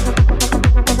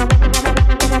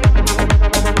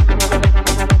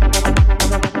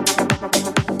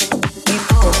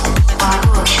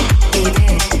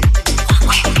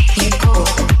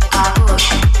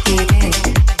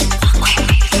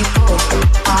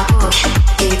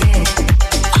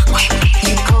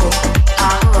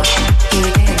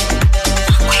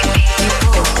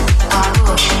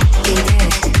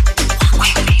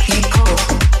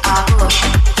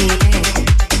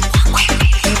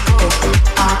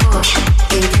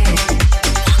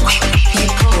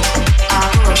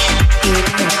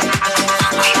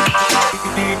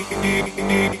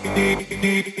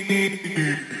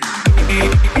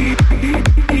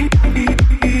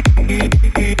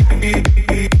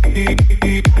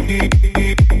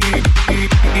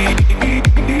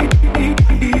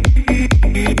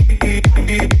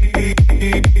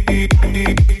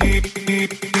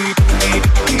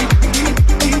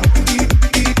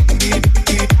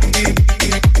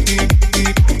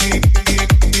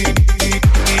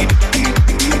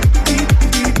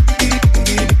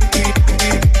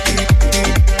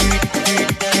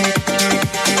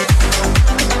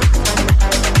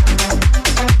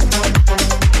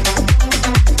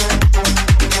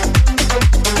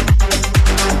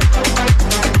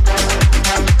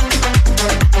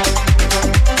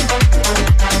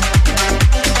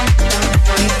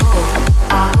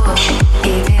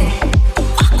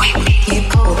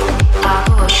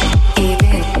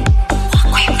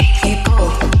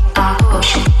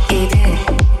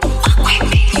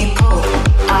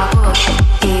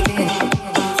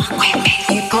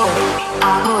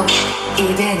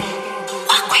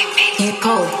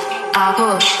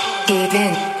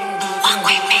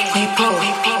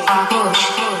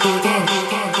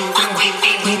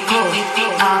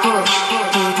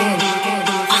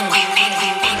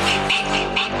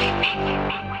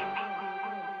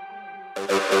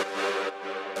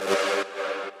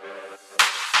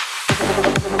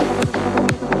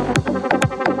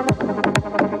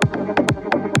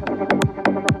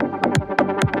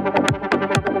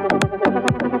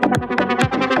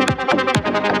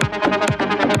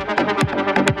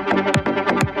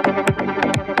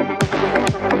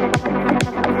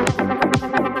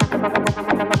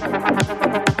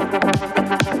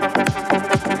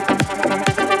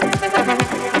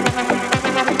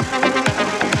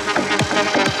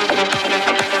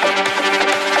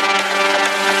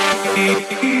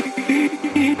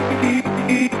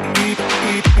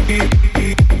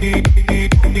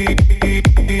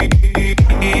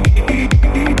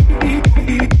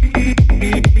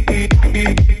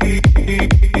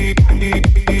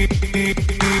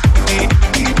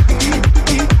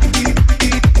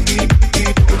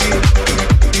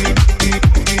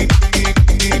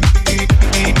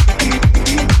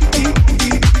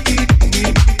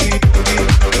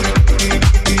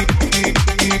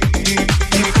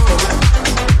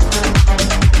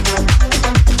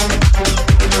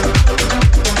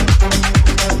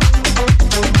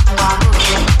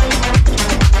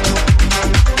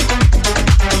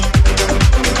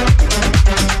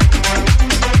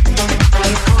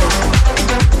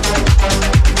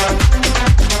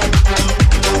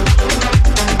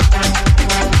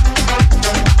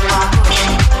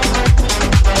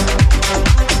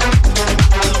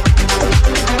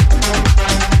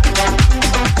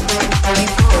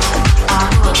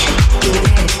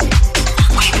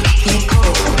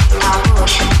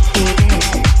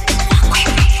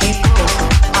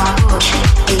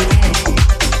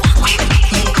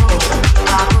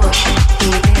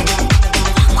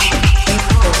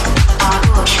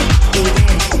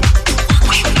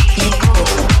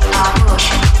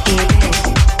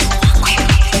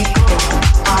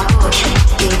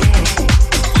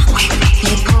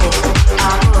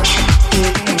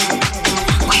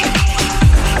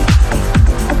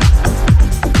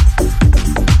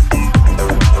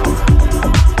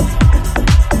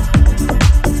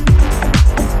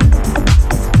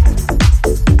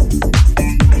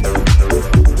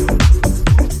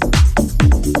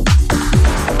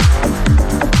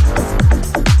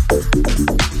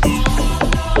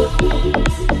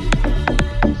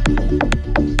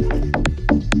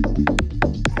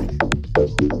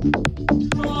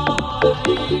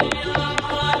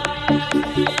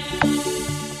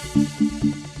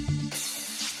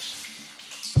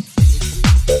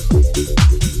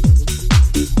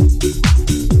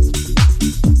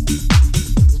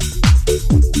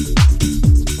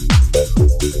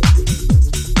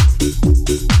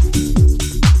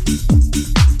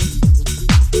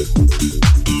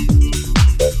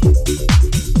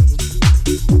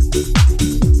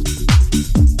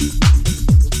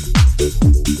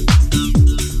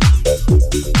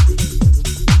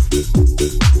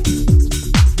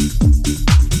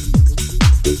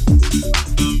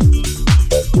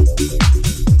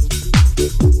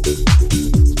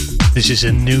 This is a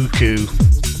Nuku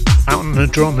out on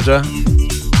Andromeda,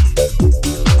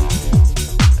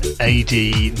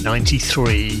 AD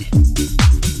 93.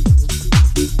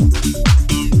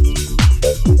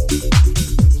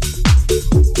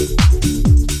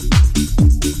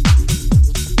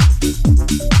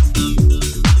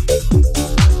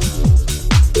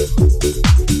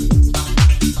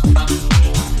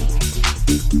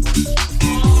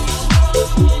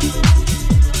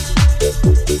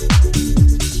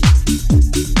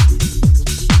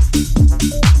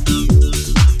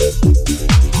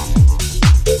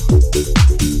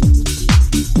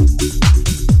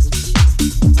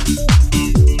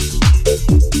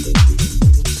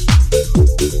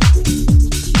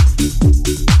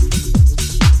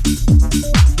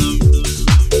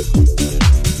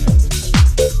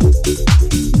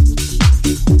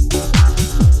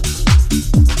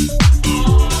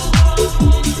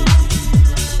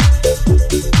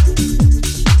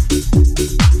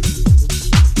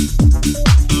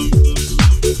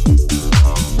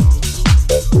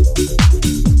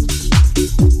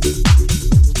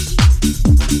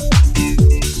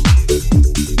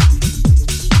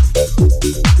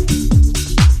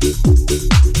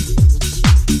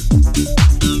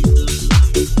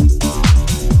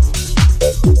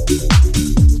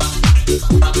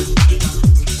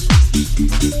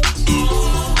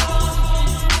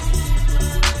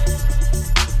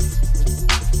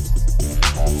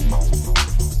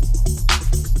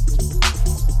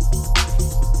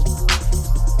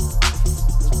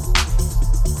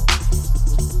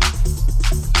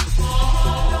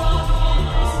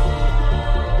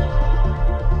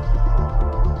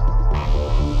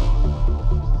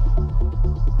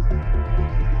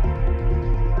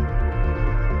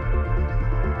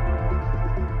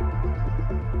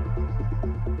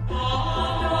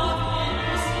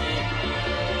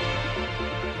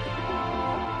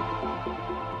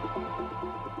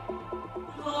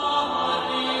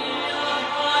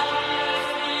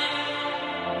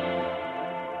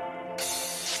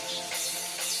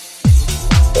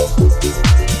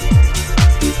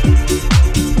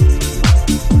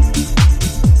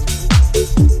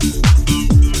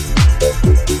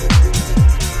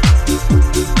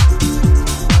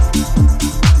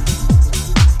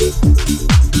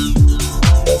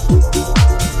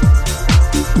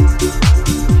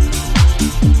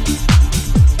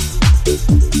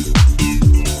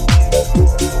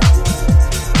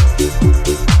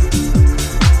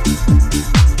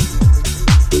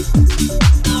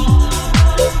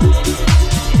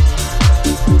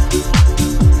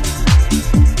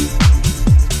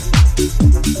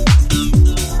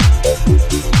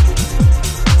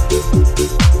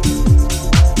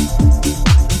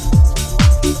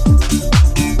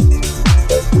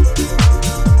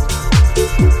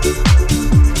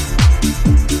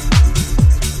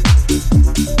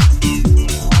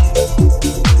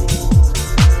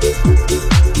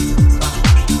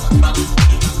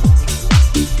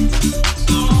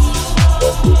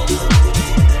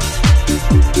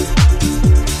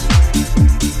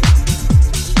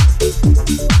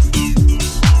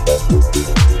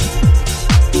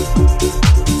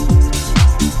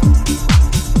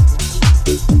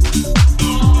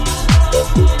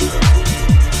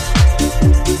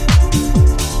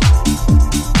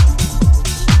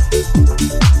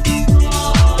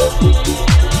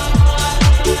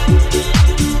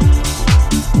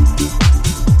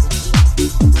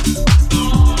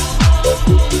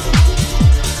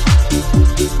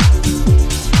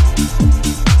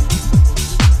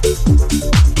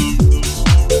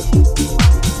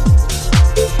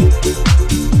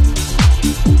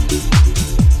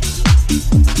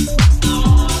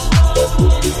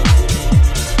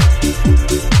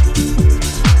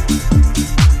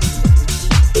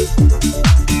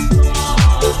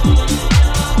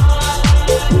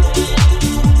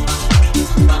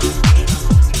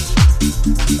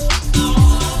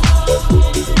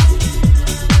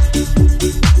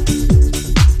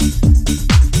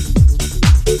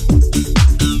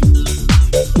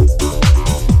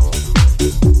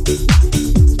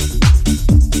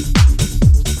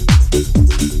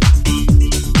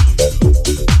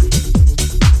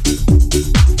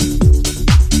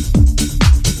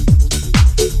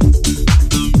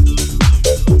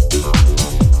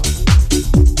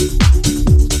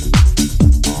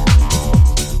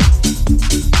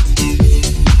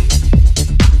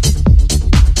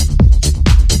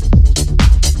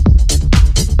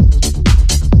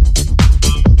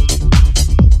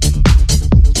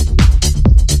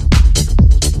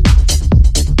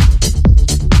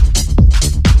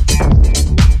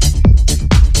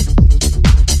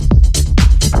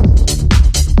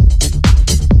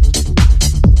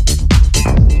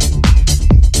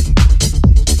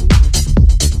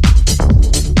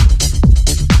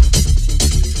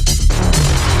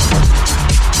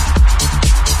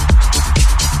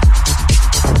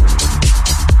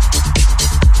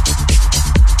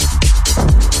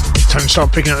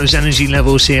 Start picking up those energy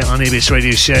levels here on Ibis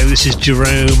Radio Show. This is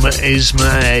Jerome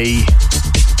Ismay,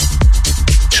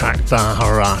 track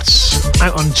Baharat,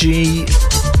 out on G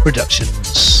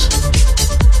Productions.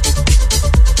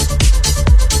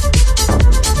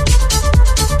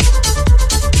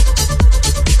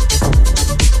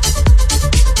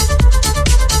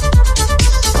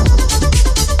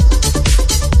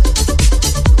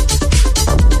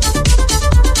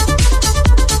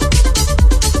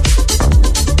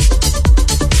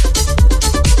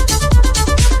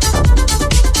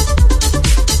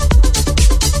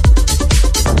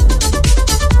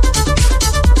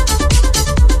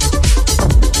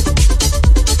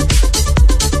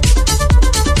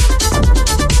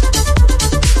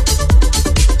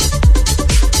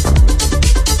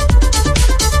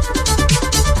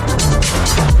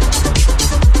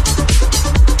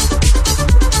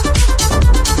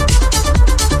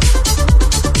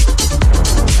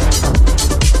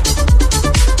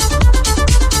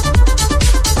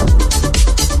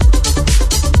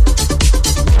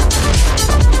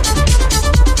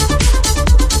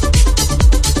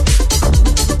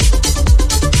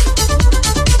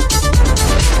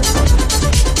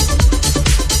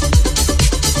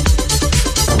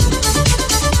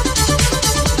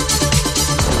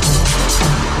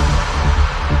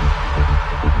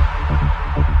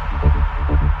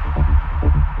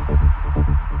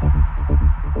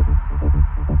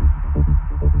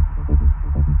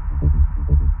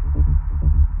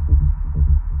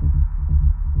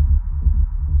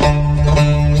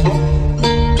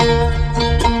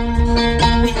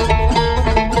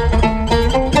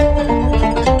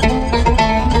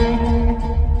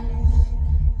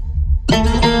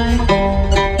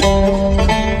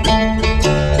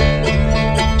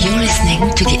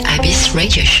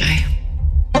 Radio Show.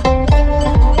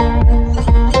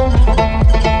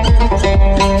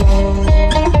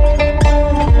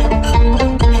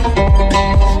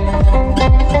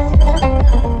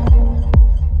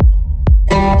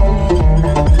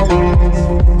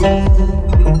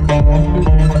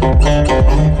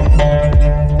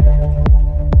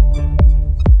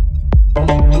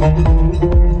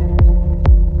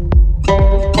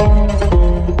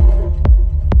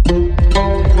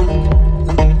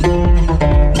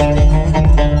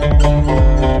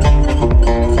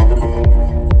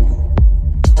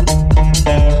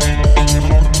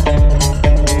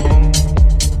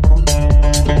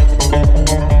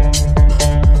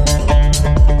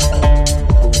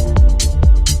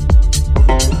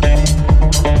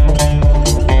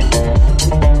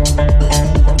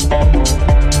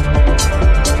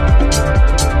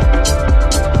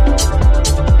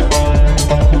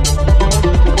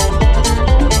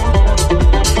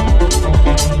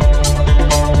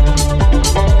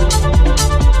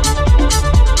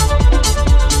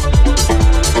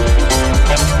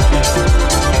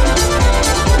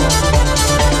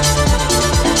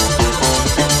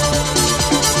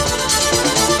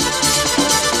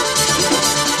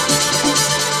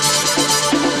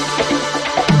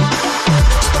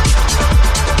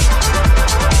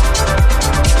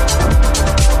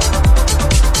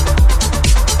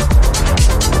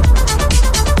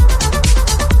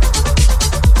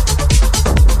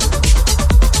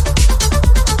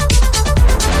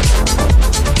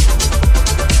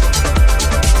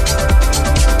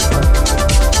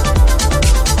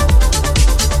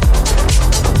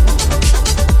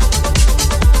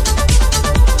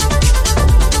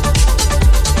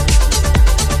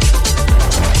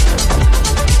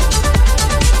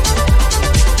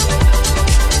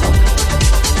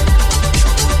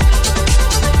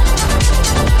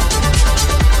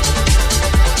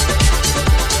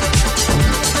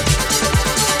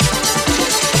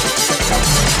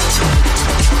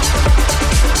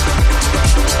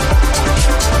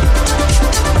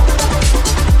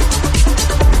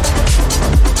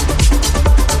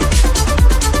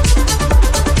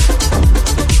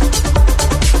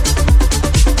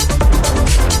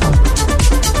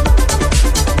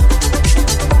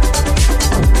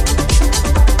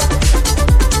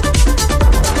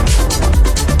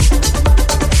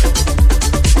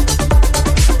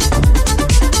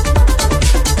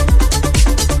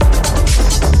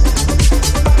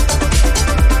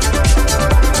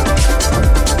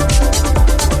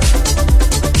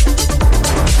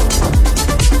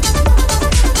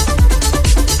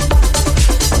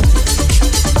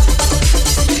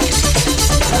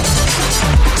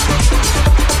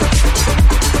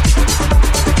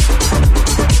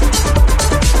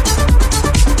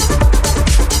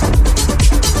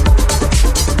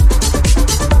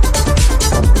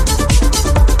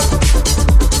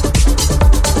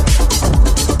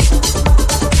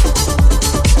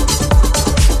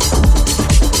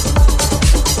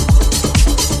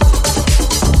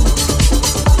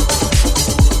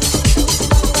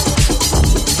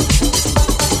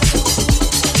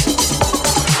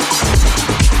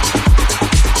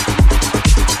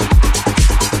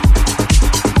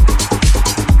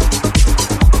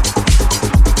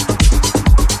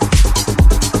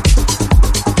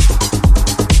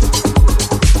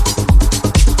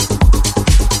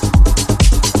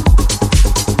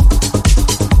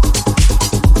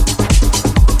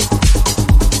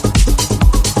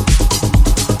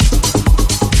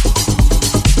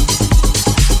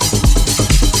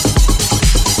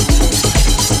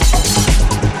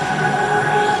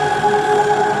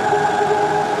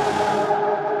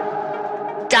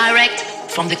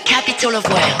 From the capital of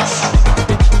Wales.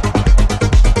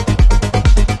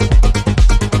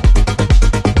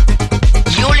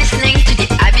 You're listening to the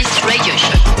Abyss Radio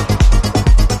Show.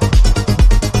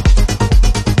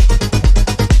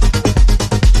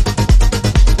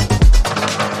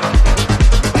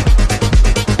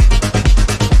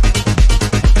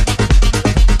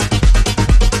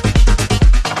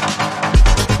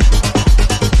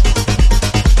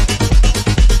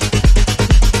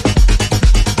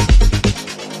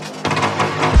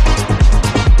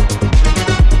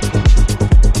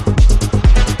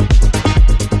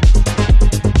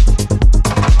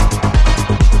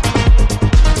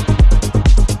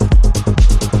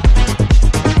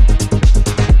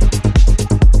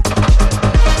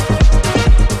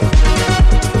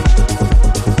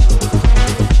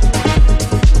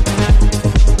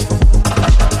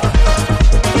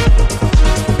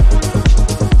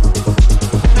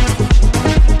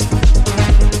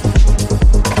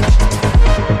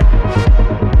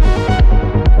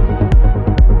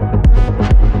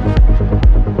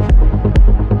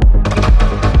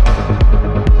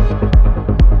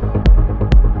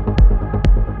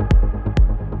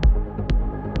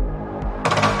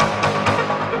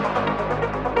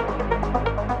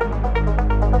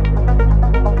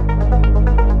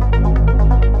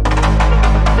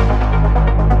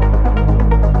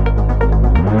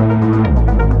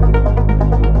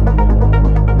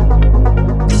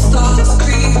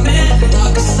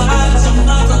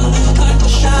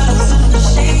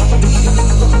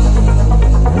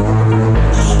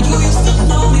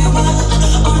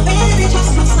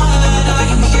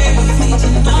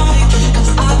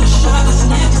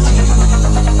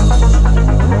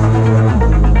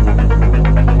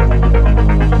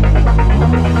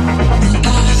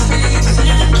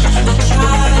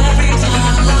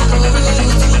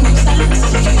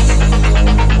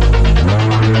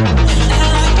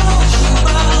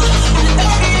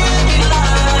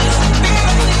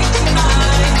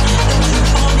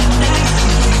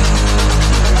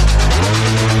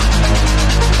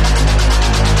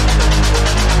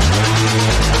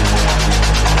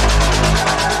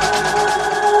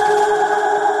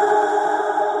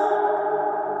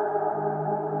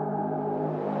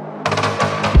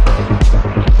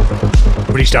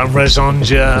 Released on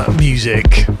Rezonja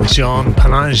Music, John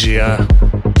Panagia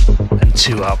and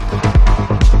 2 Up.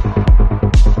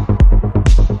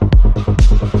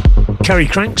 Carrie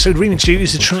Crank, so remix you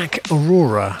is the track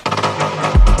Aurora.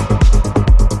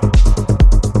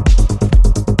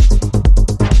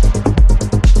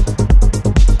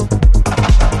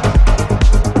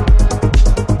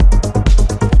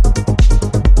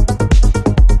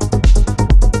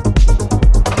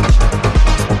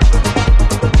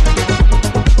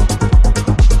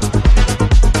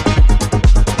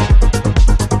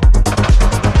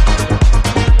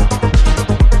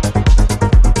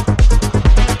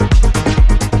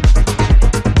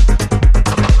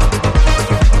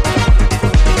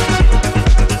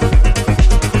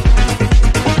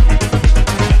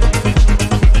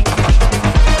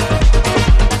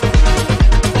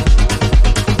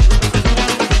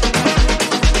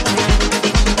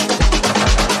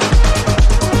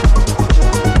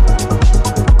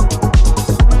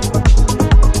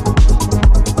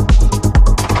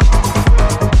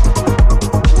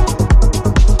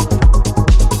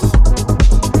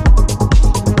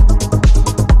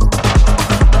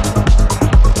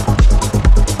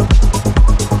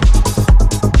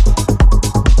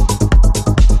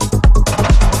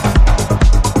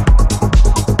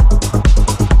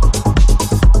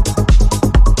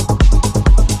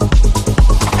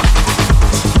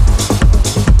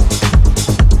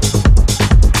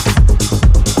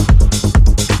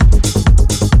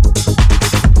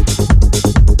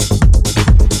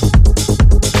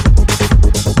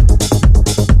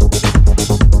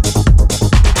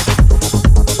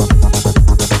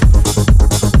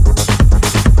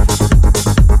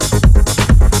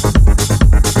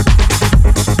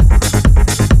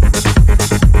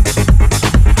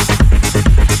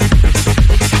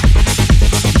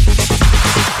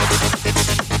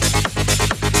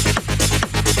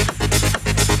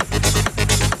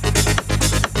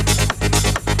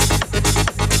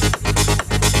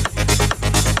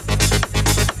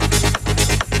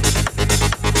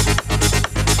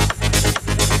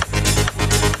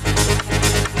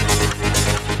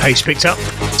 Pace picked up,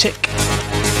 tick.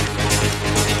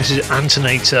 This is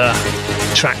Antonator,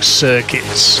 track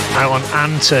Circuits, out on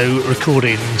Anto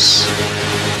Recordings.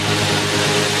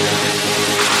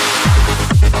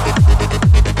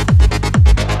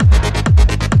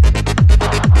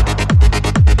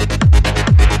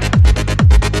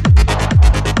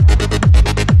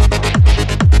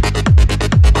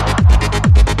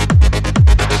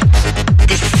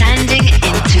 Descending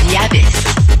into the abyss.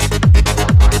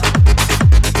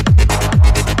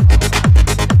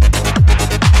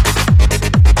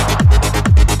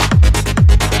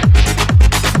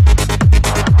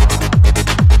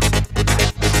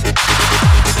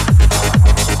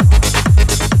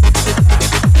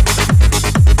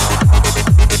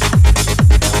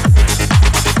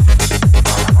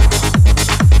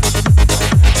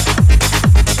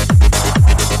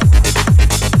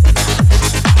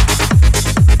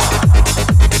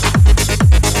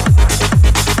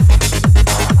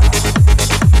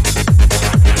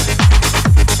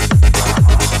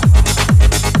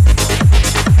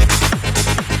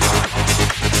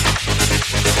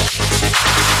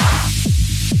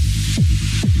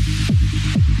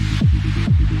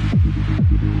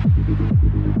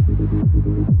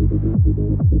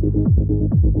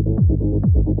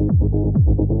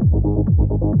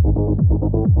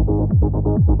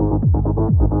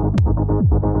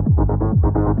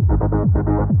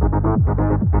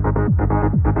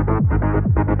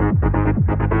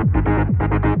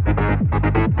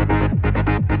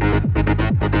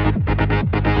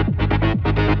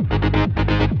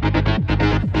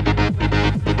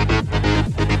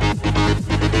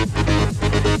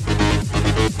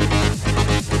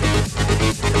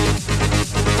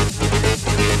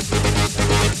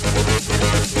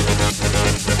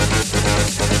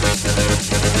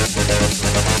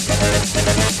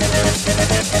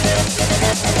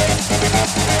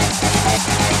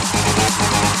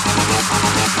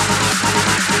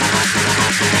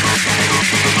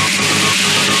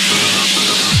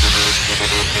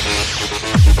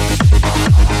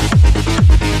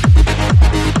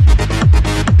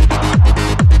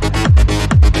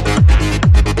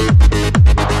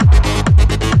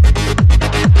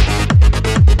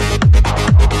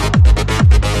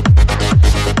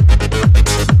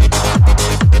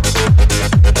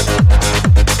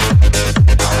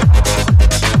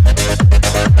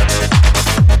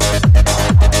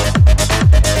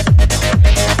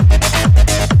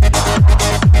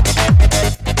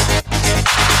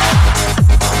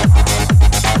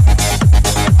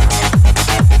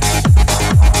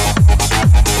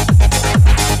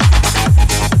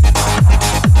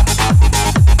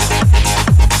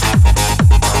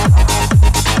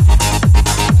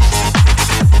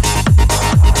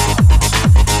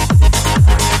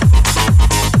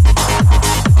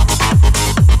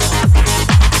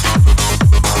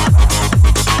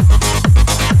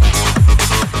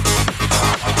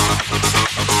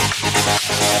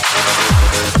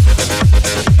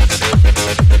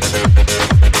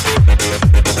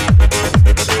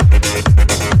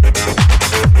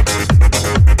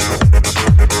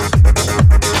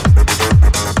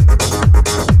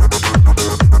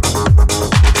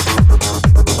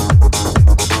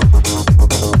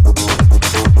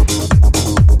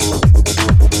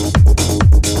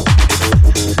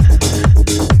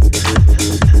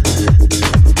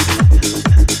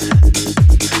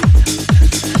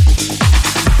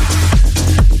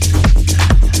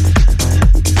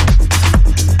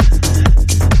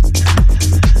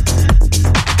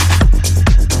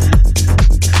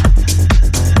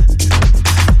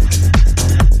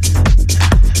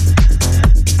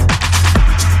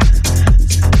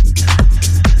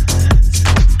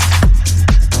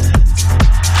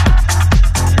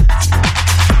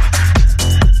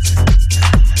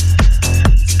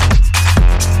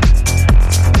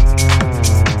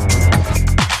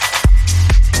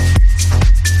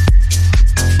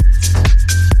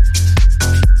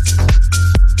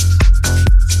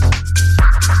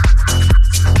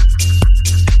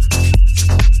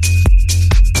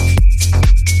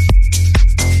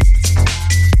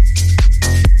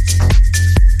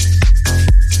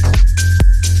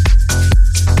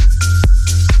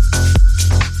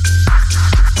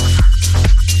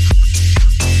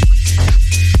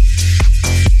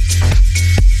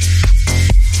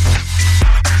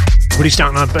 Released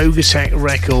out on Bogatech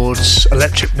Records,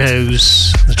 Electric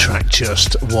Nose, the track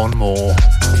Just One More.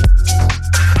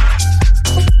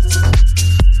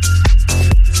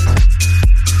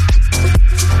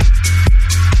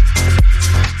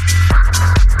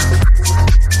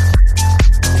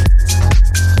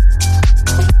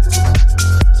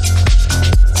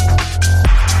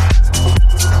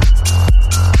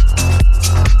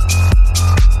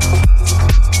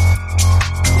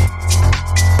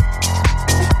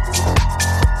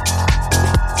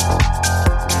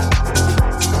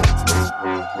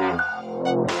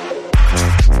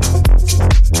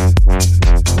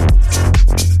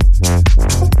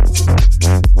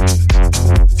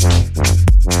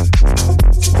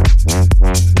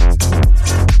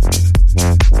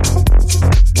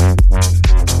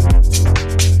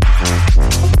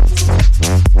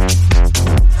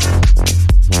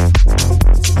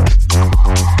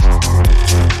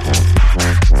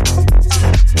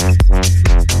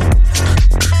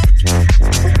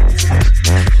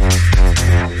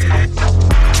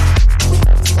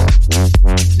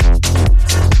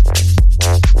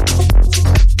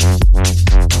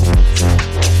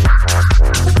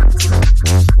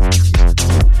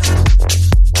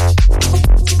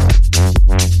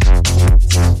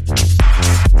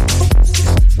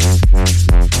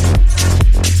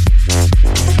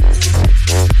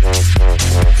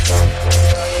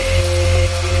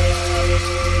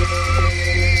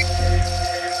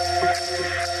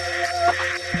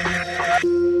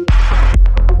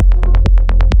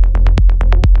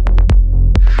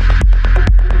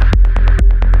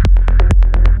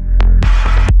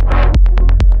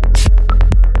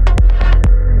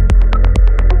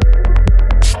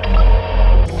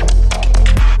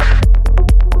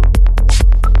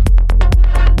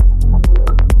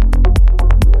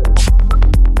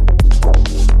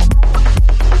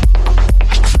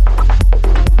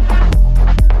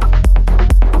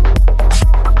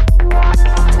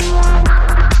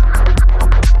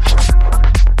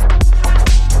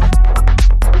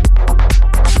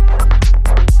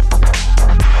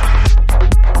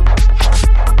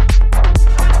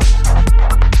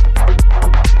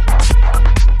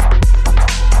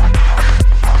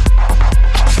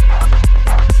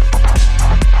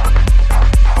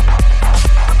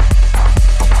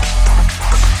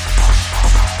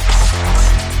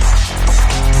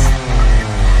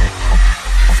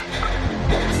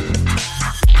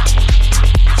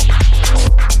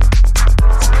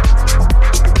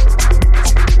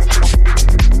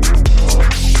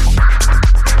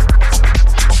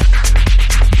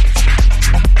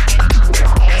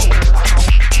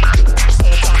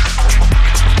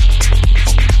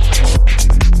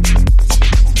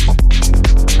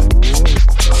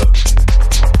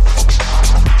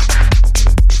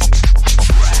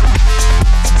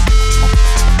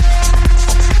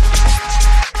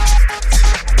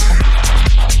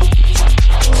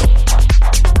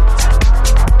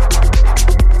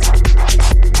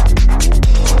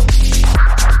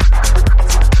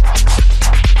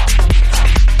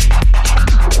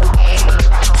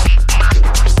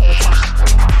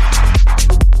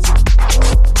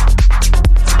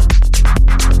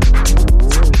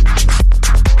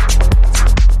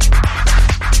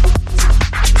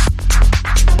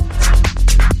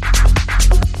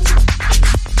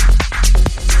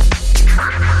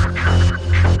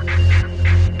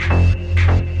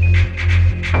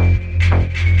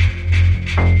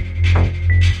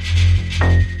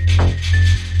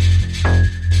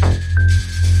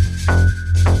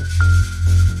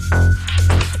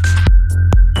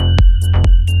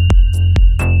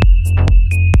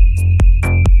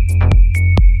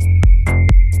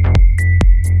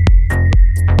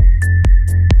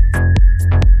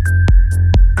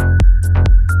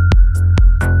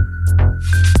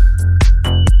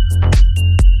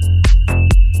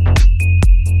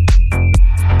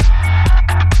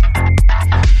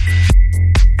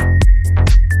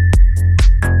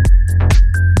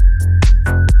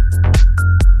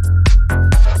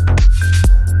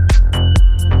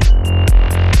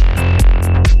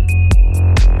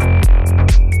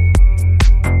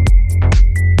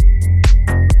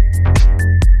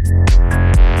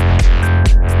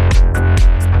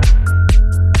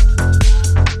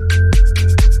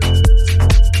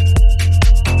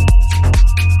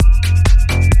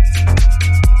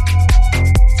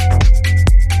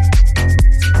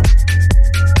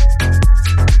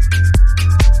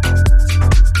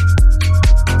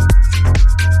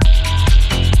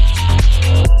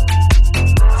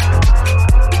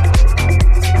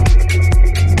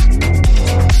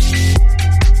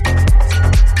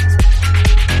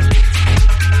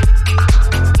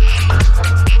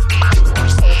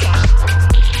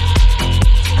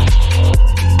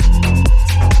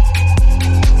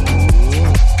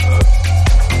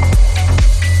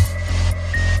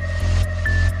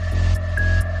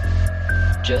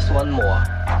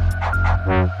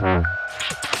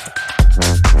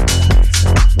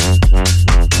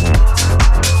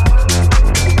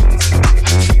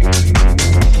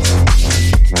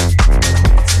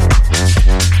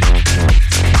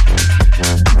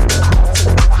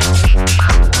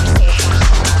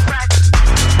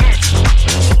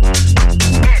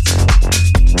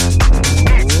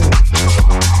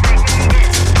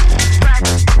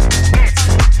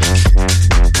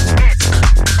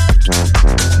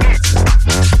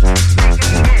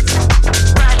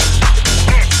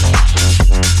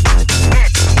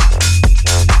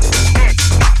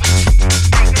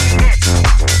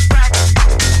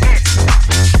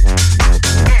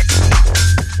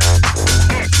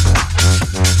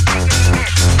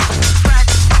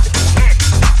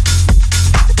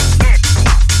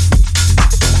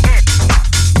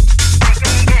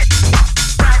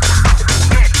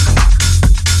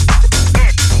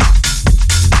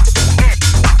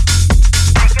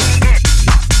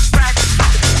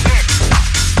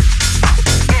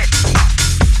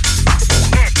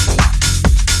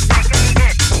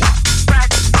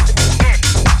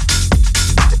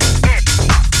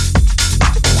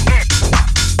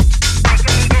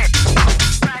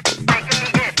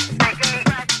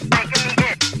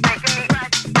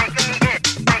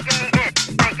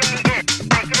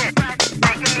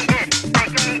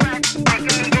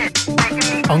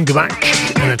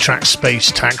 Ungeback and the track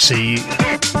Space Taxi.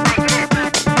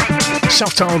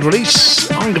 Self-titled release,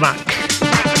 Ungeback.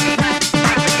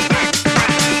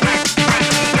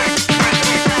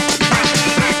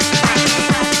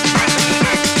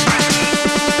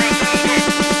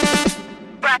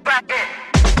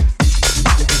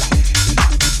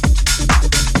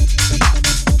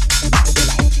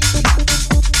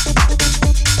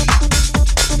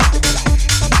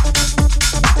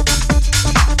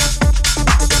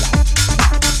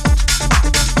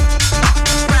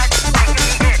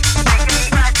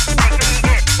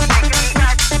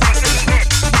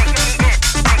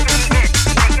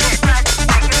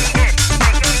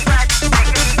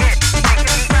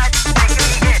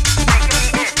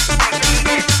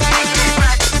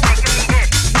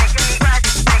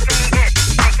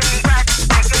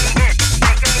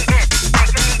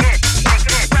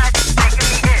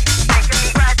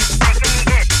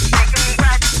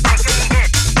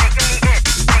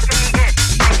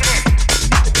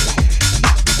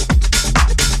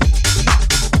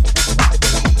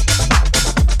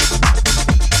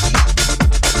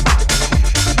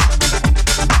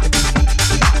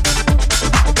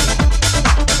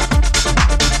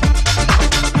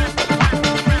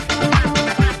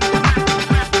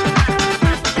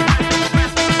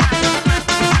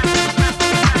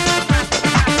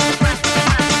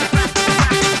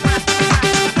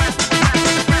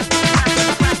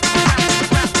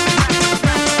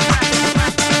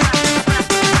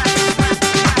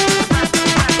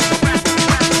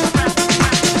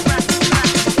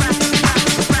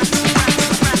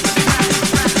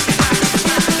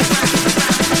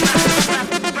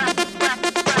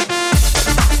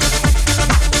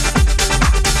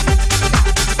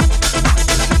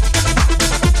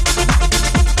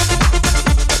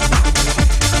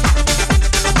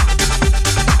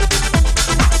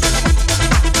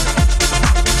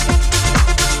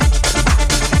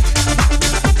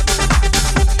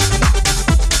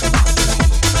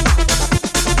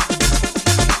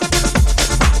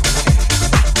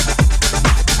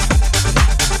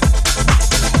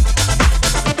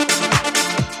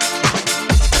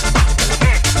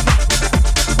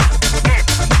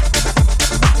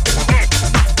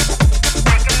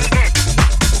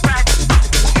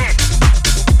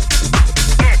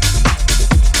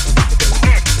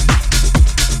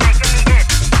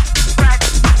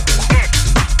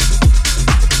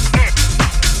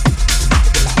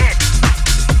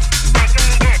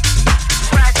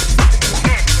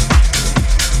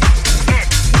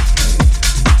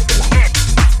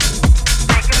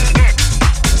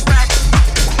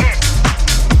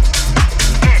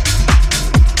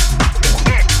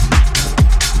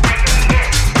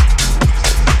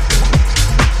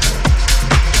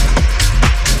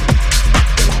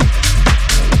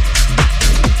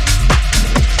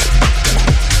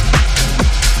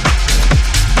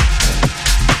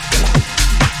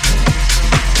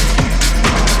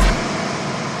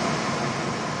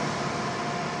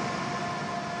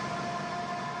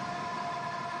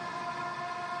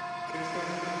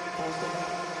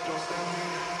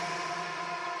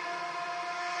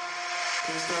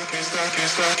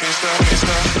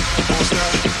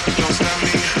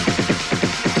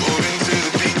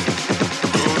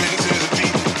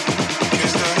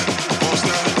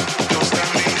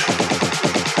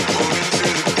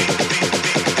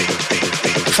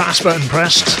 Fast button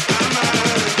pressed,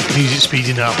 music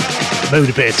speeding up, load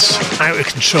of bits, out of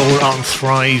control on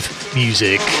Thrive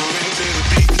Music.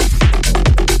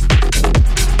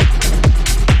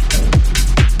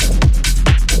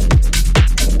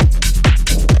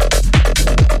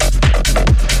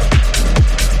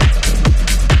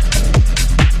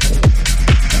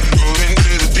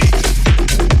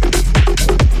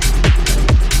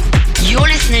 You're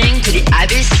listening to the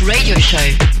Abyss Radio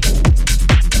Show.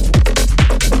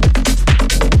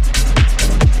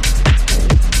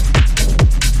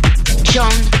 Jon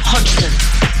Hodgson.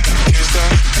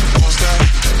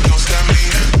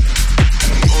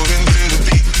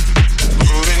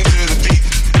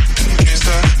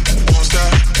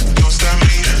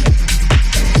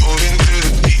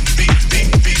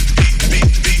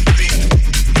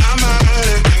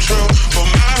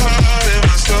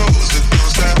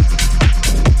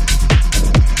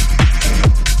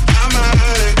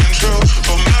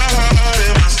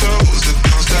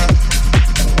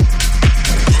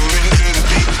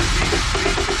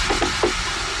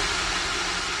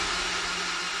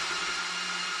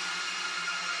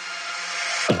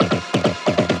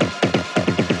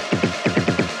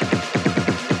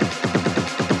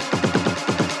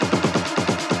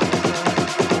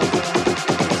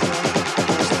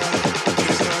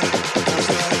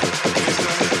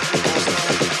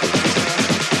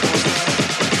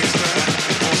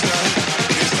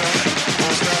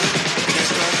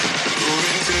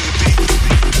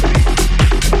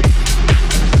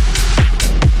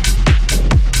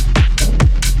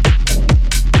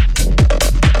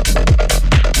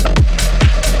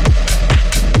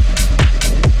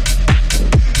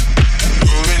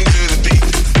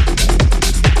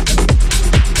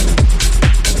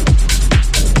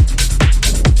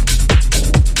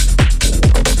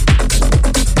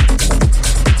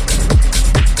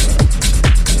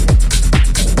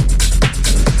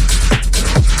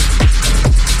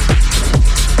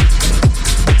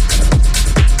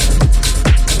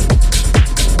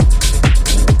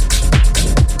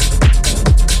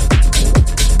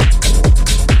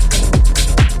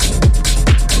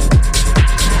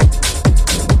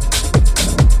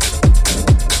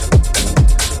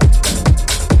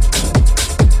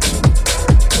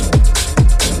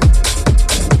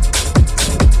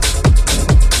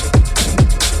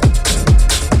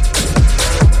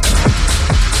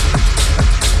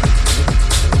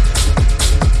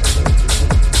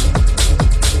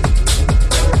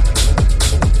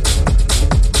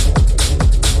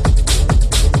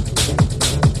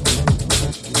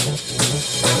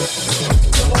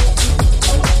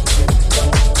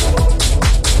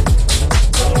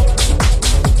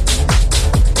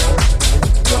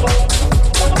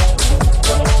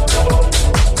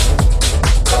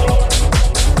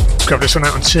 this one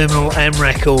out on Terminal M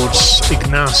Records,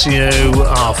 Ignacio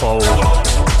Arfol.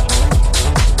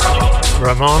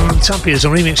 Ramon Tapia's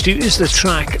on remix duties, the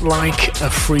track Like a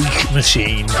Freak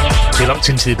Machine. You're locked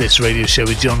into the Abyss Radio Show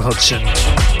with Jon Hodgson.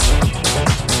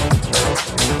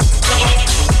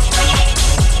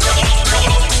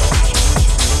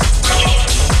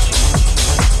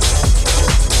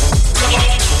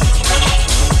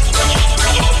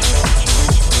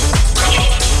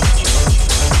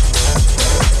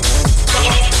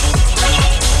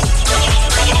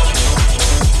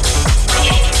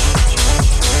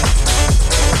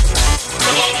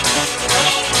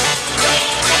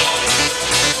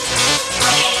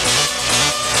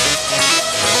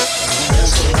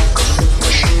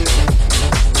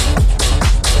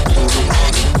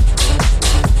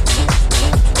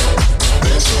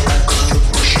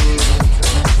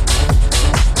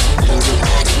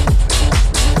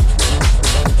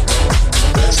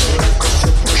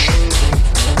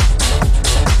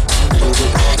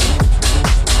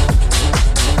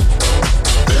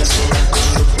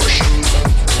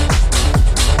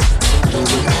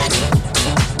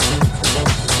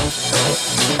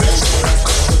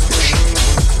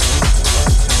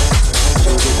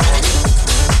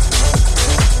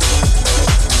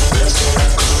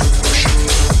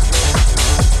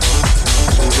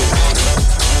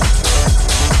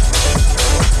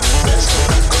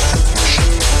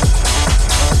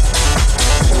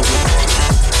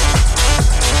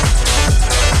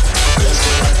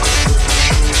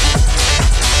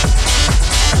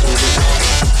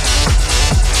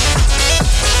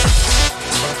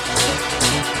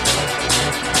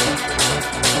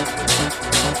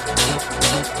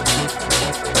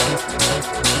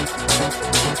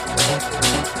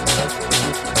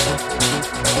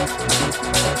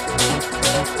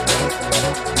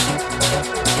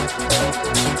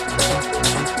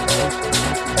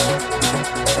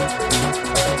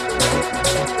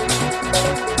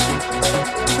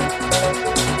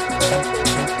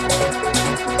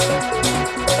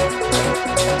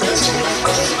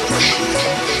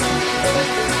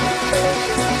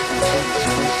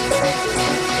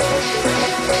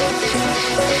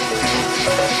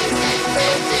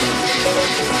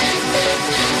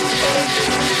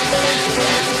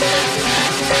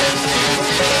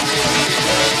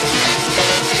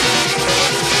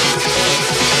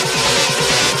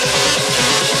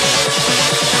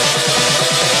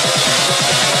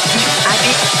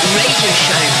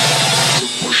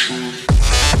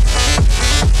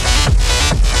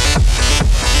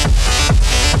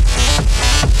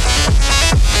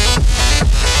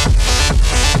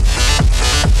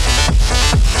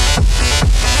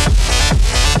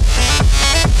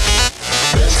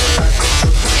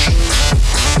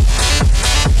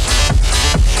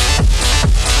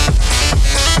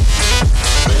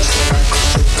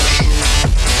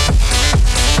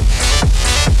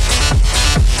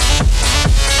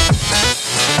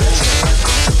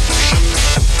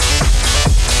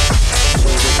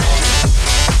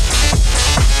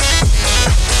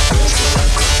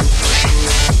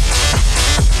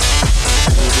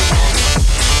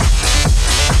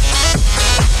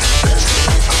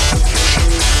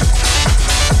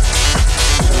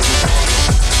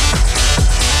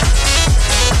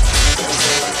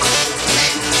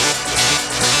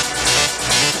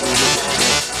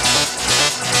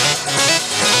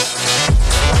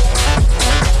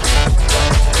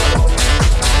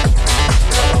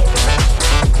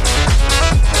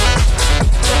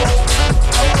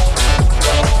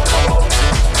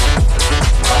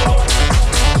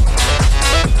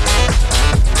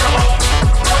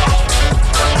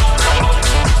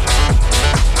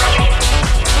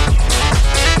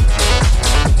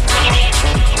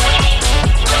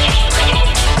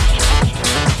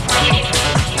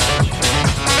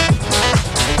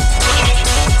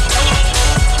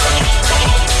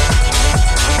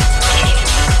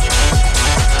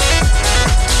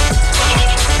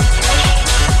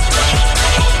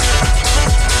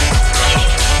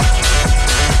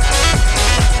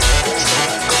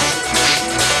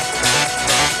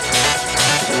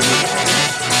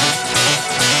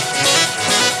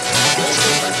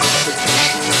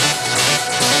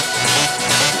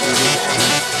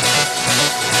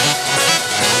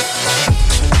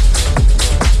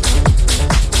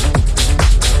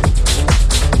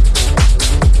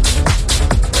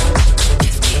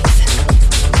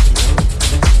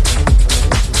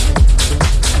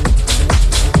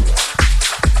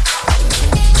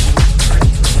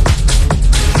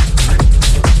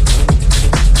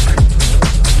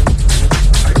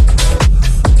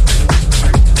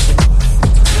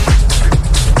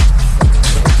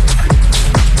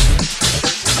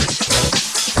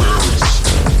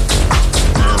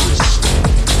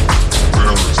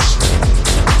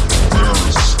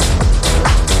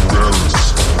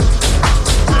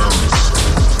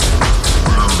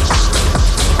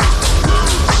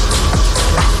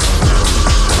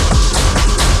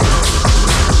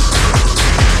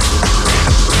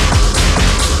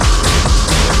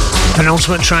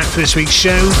 Penultimate track for this week's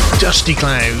show, Dusty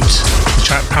Clouds, the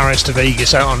track Paris to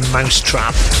Vegas out on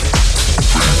Mousetrap.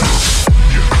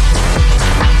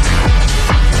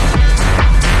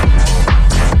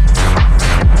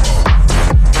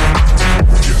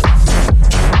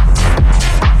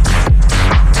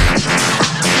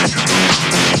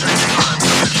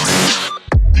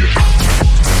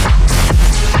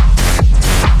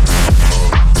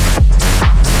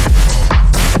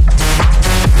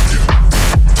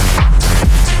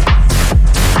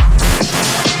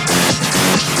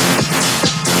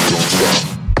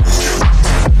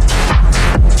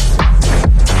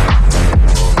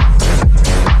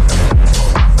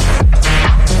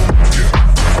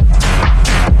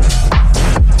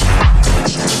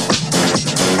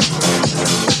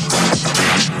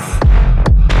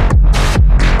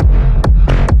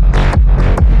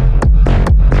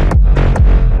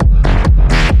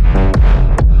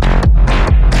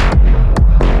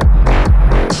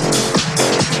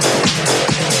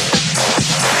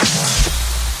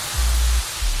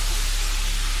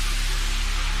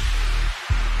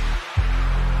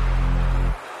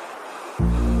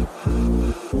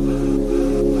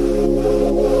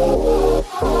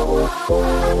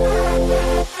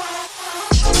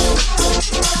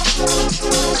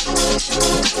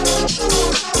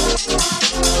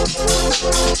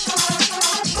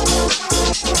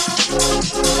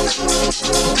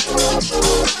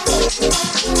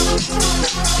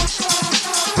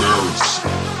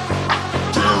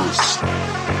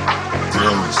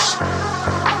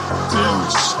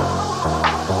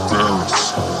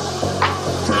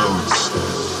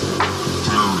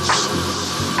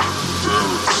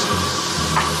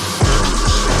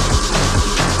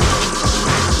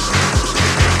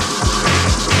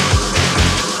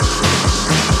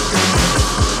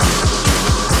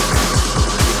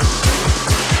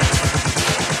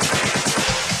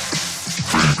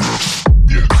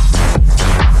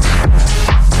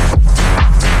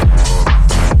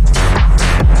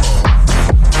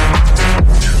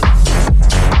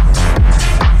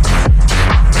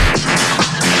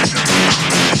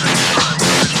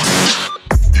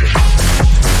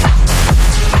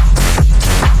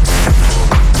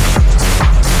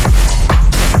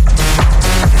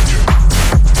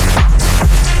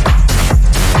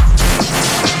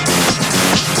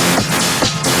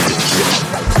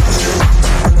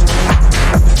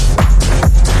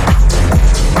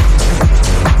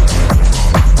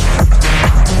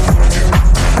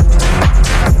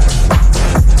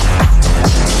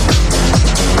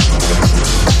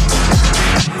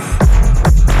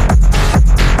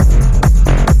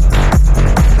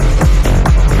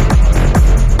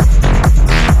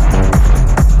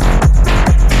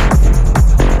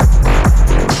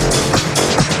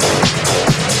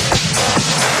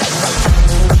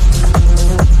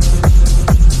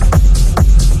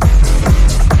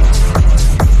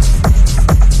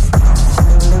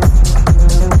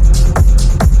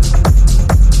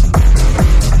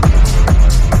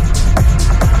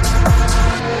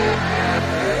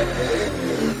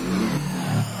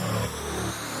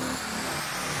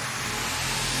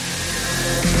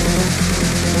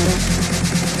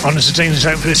 Entertainment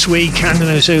out for this week, handing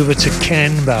us over to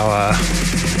Ken Bauer.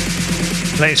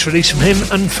 Latest release from him,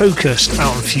 Unfocused,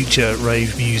 out on Future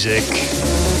Rave Music.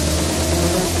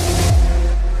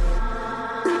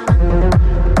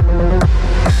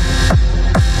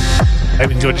 Hope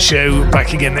you enjoyed the show.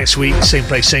 Back again next week, same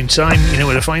place, same time. You know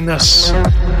where to find us.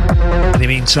 In the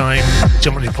meantime,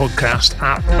 jump on your podcast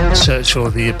app, search for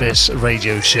The Abyss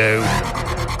Radio Show.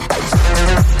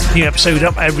 New episode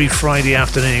up every Friday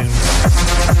afternoon.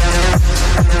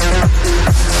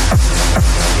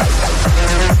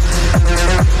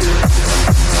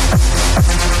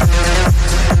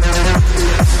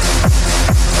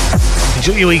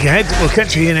 Enjoy your week ahead. We'll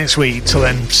catch you here next week. Till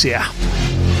then, see ya.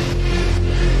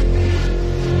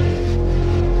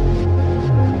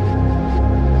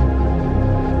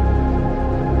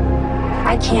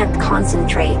 I can't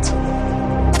concentrate.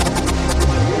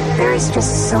 There is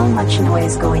just so much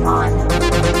noise going on.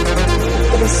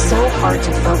 It is so hard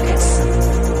to focus.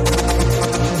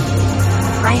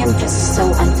 I am just so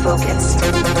unfocused.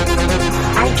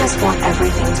 I just want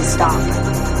everything to stop.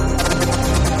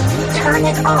 Turn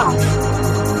it off.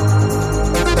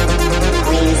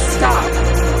 Please stop.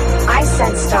 I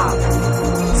said stop.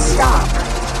 Stop.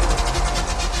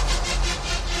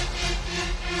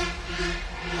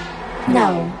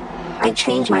 No, I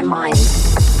changed my mind.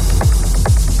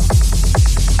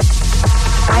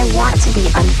 I want to be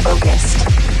unfocused.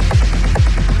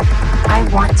 I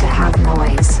want to have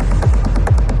noise.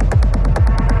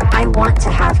 I want to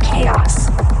have chaos.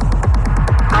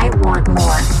 I want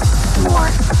more.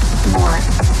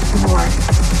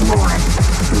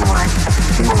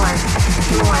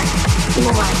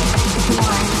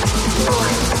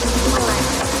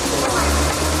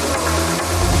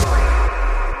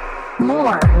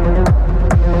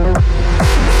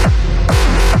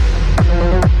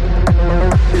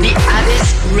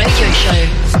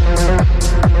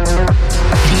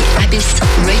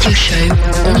 radio show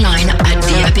online at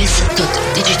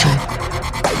theabyss.digital.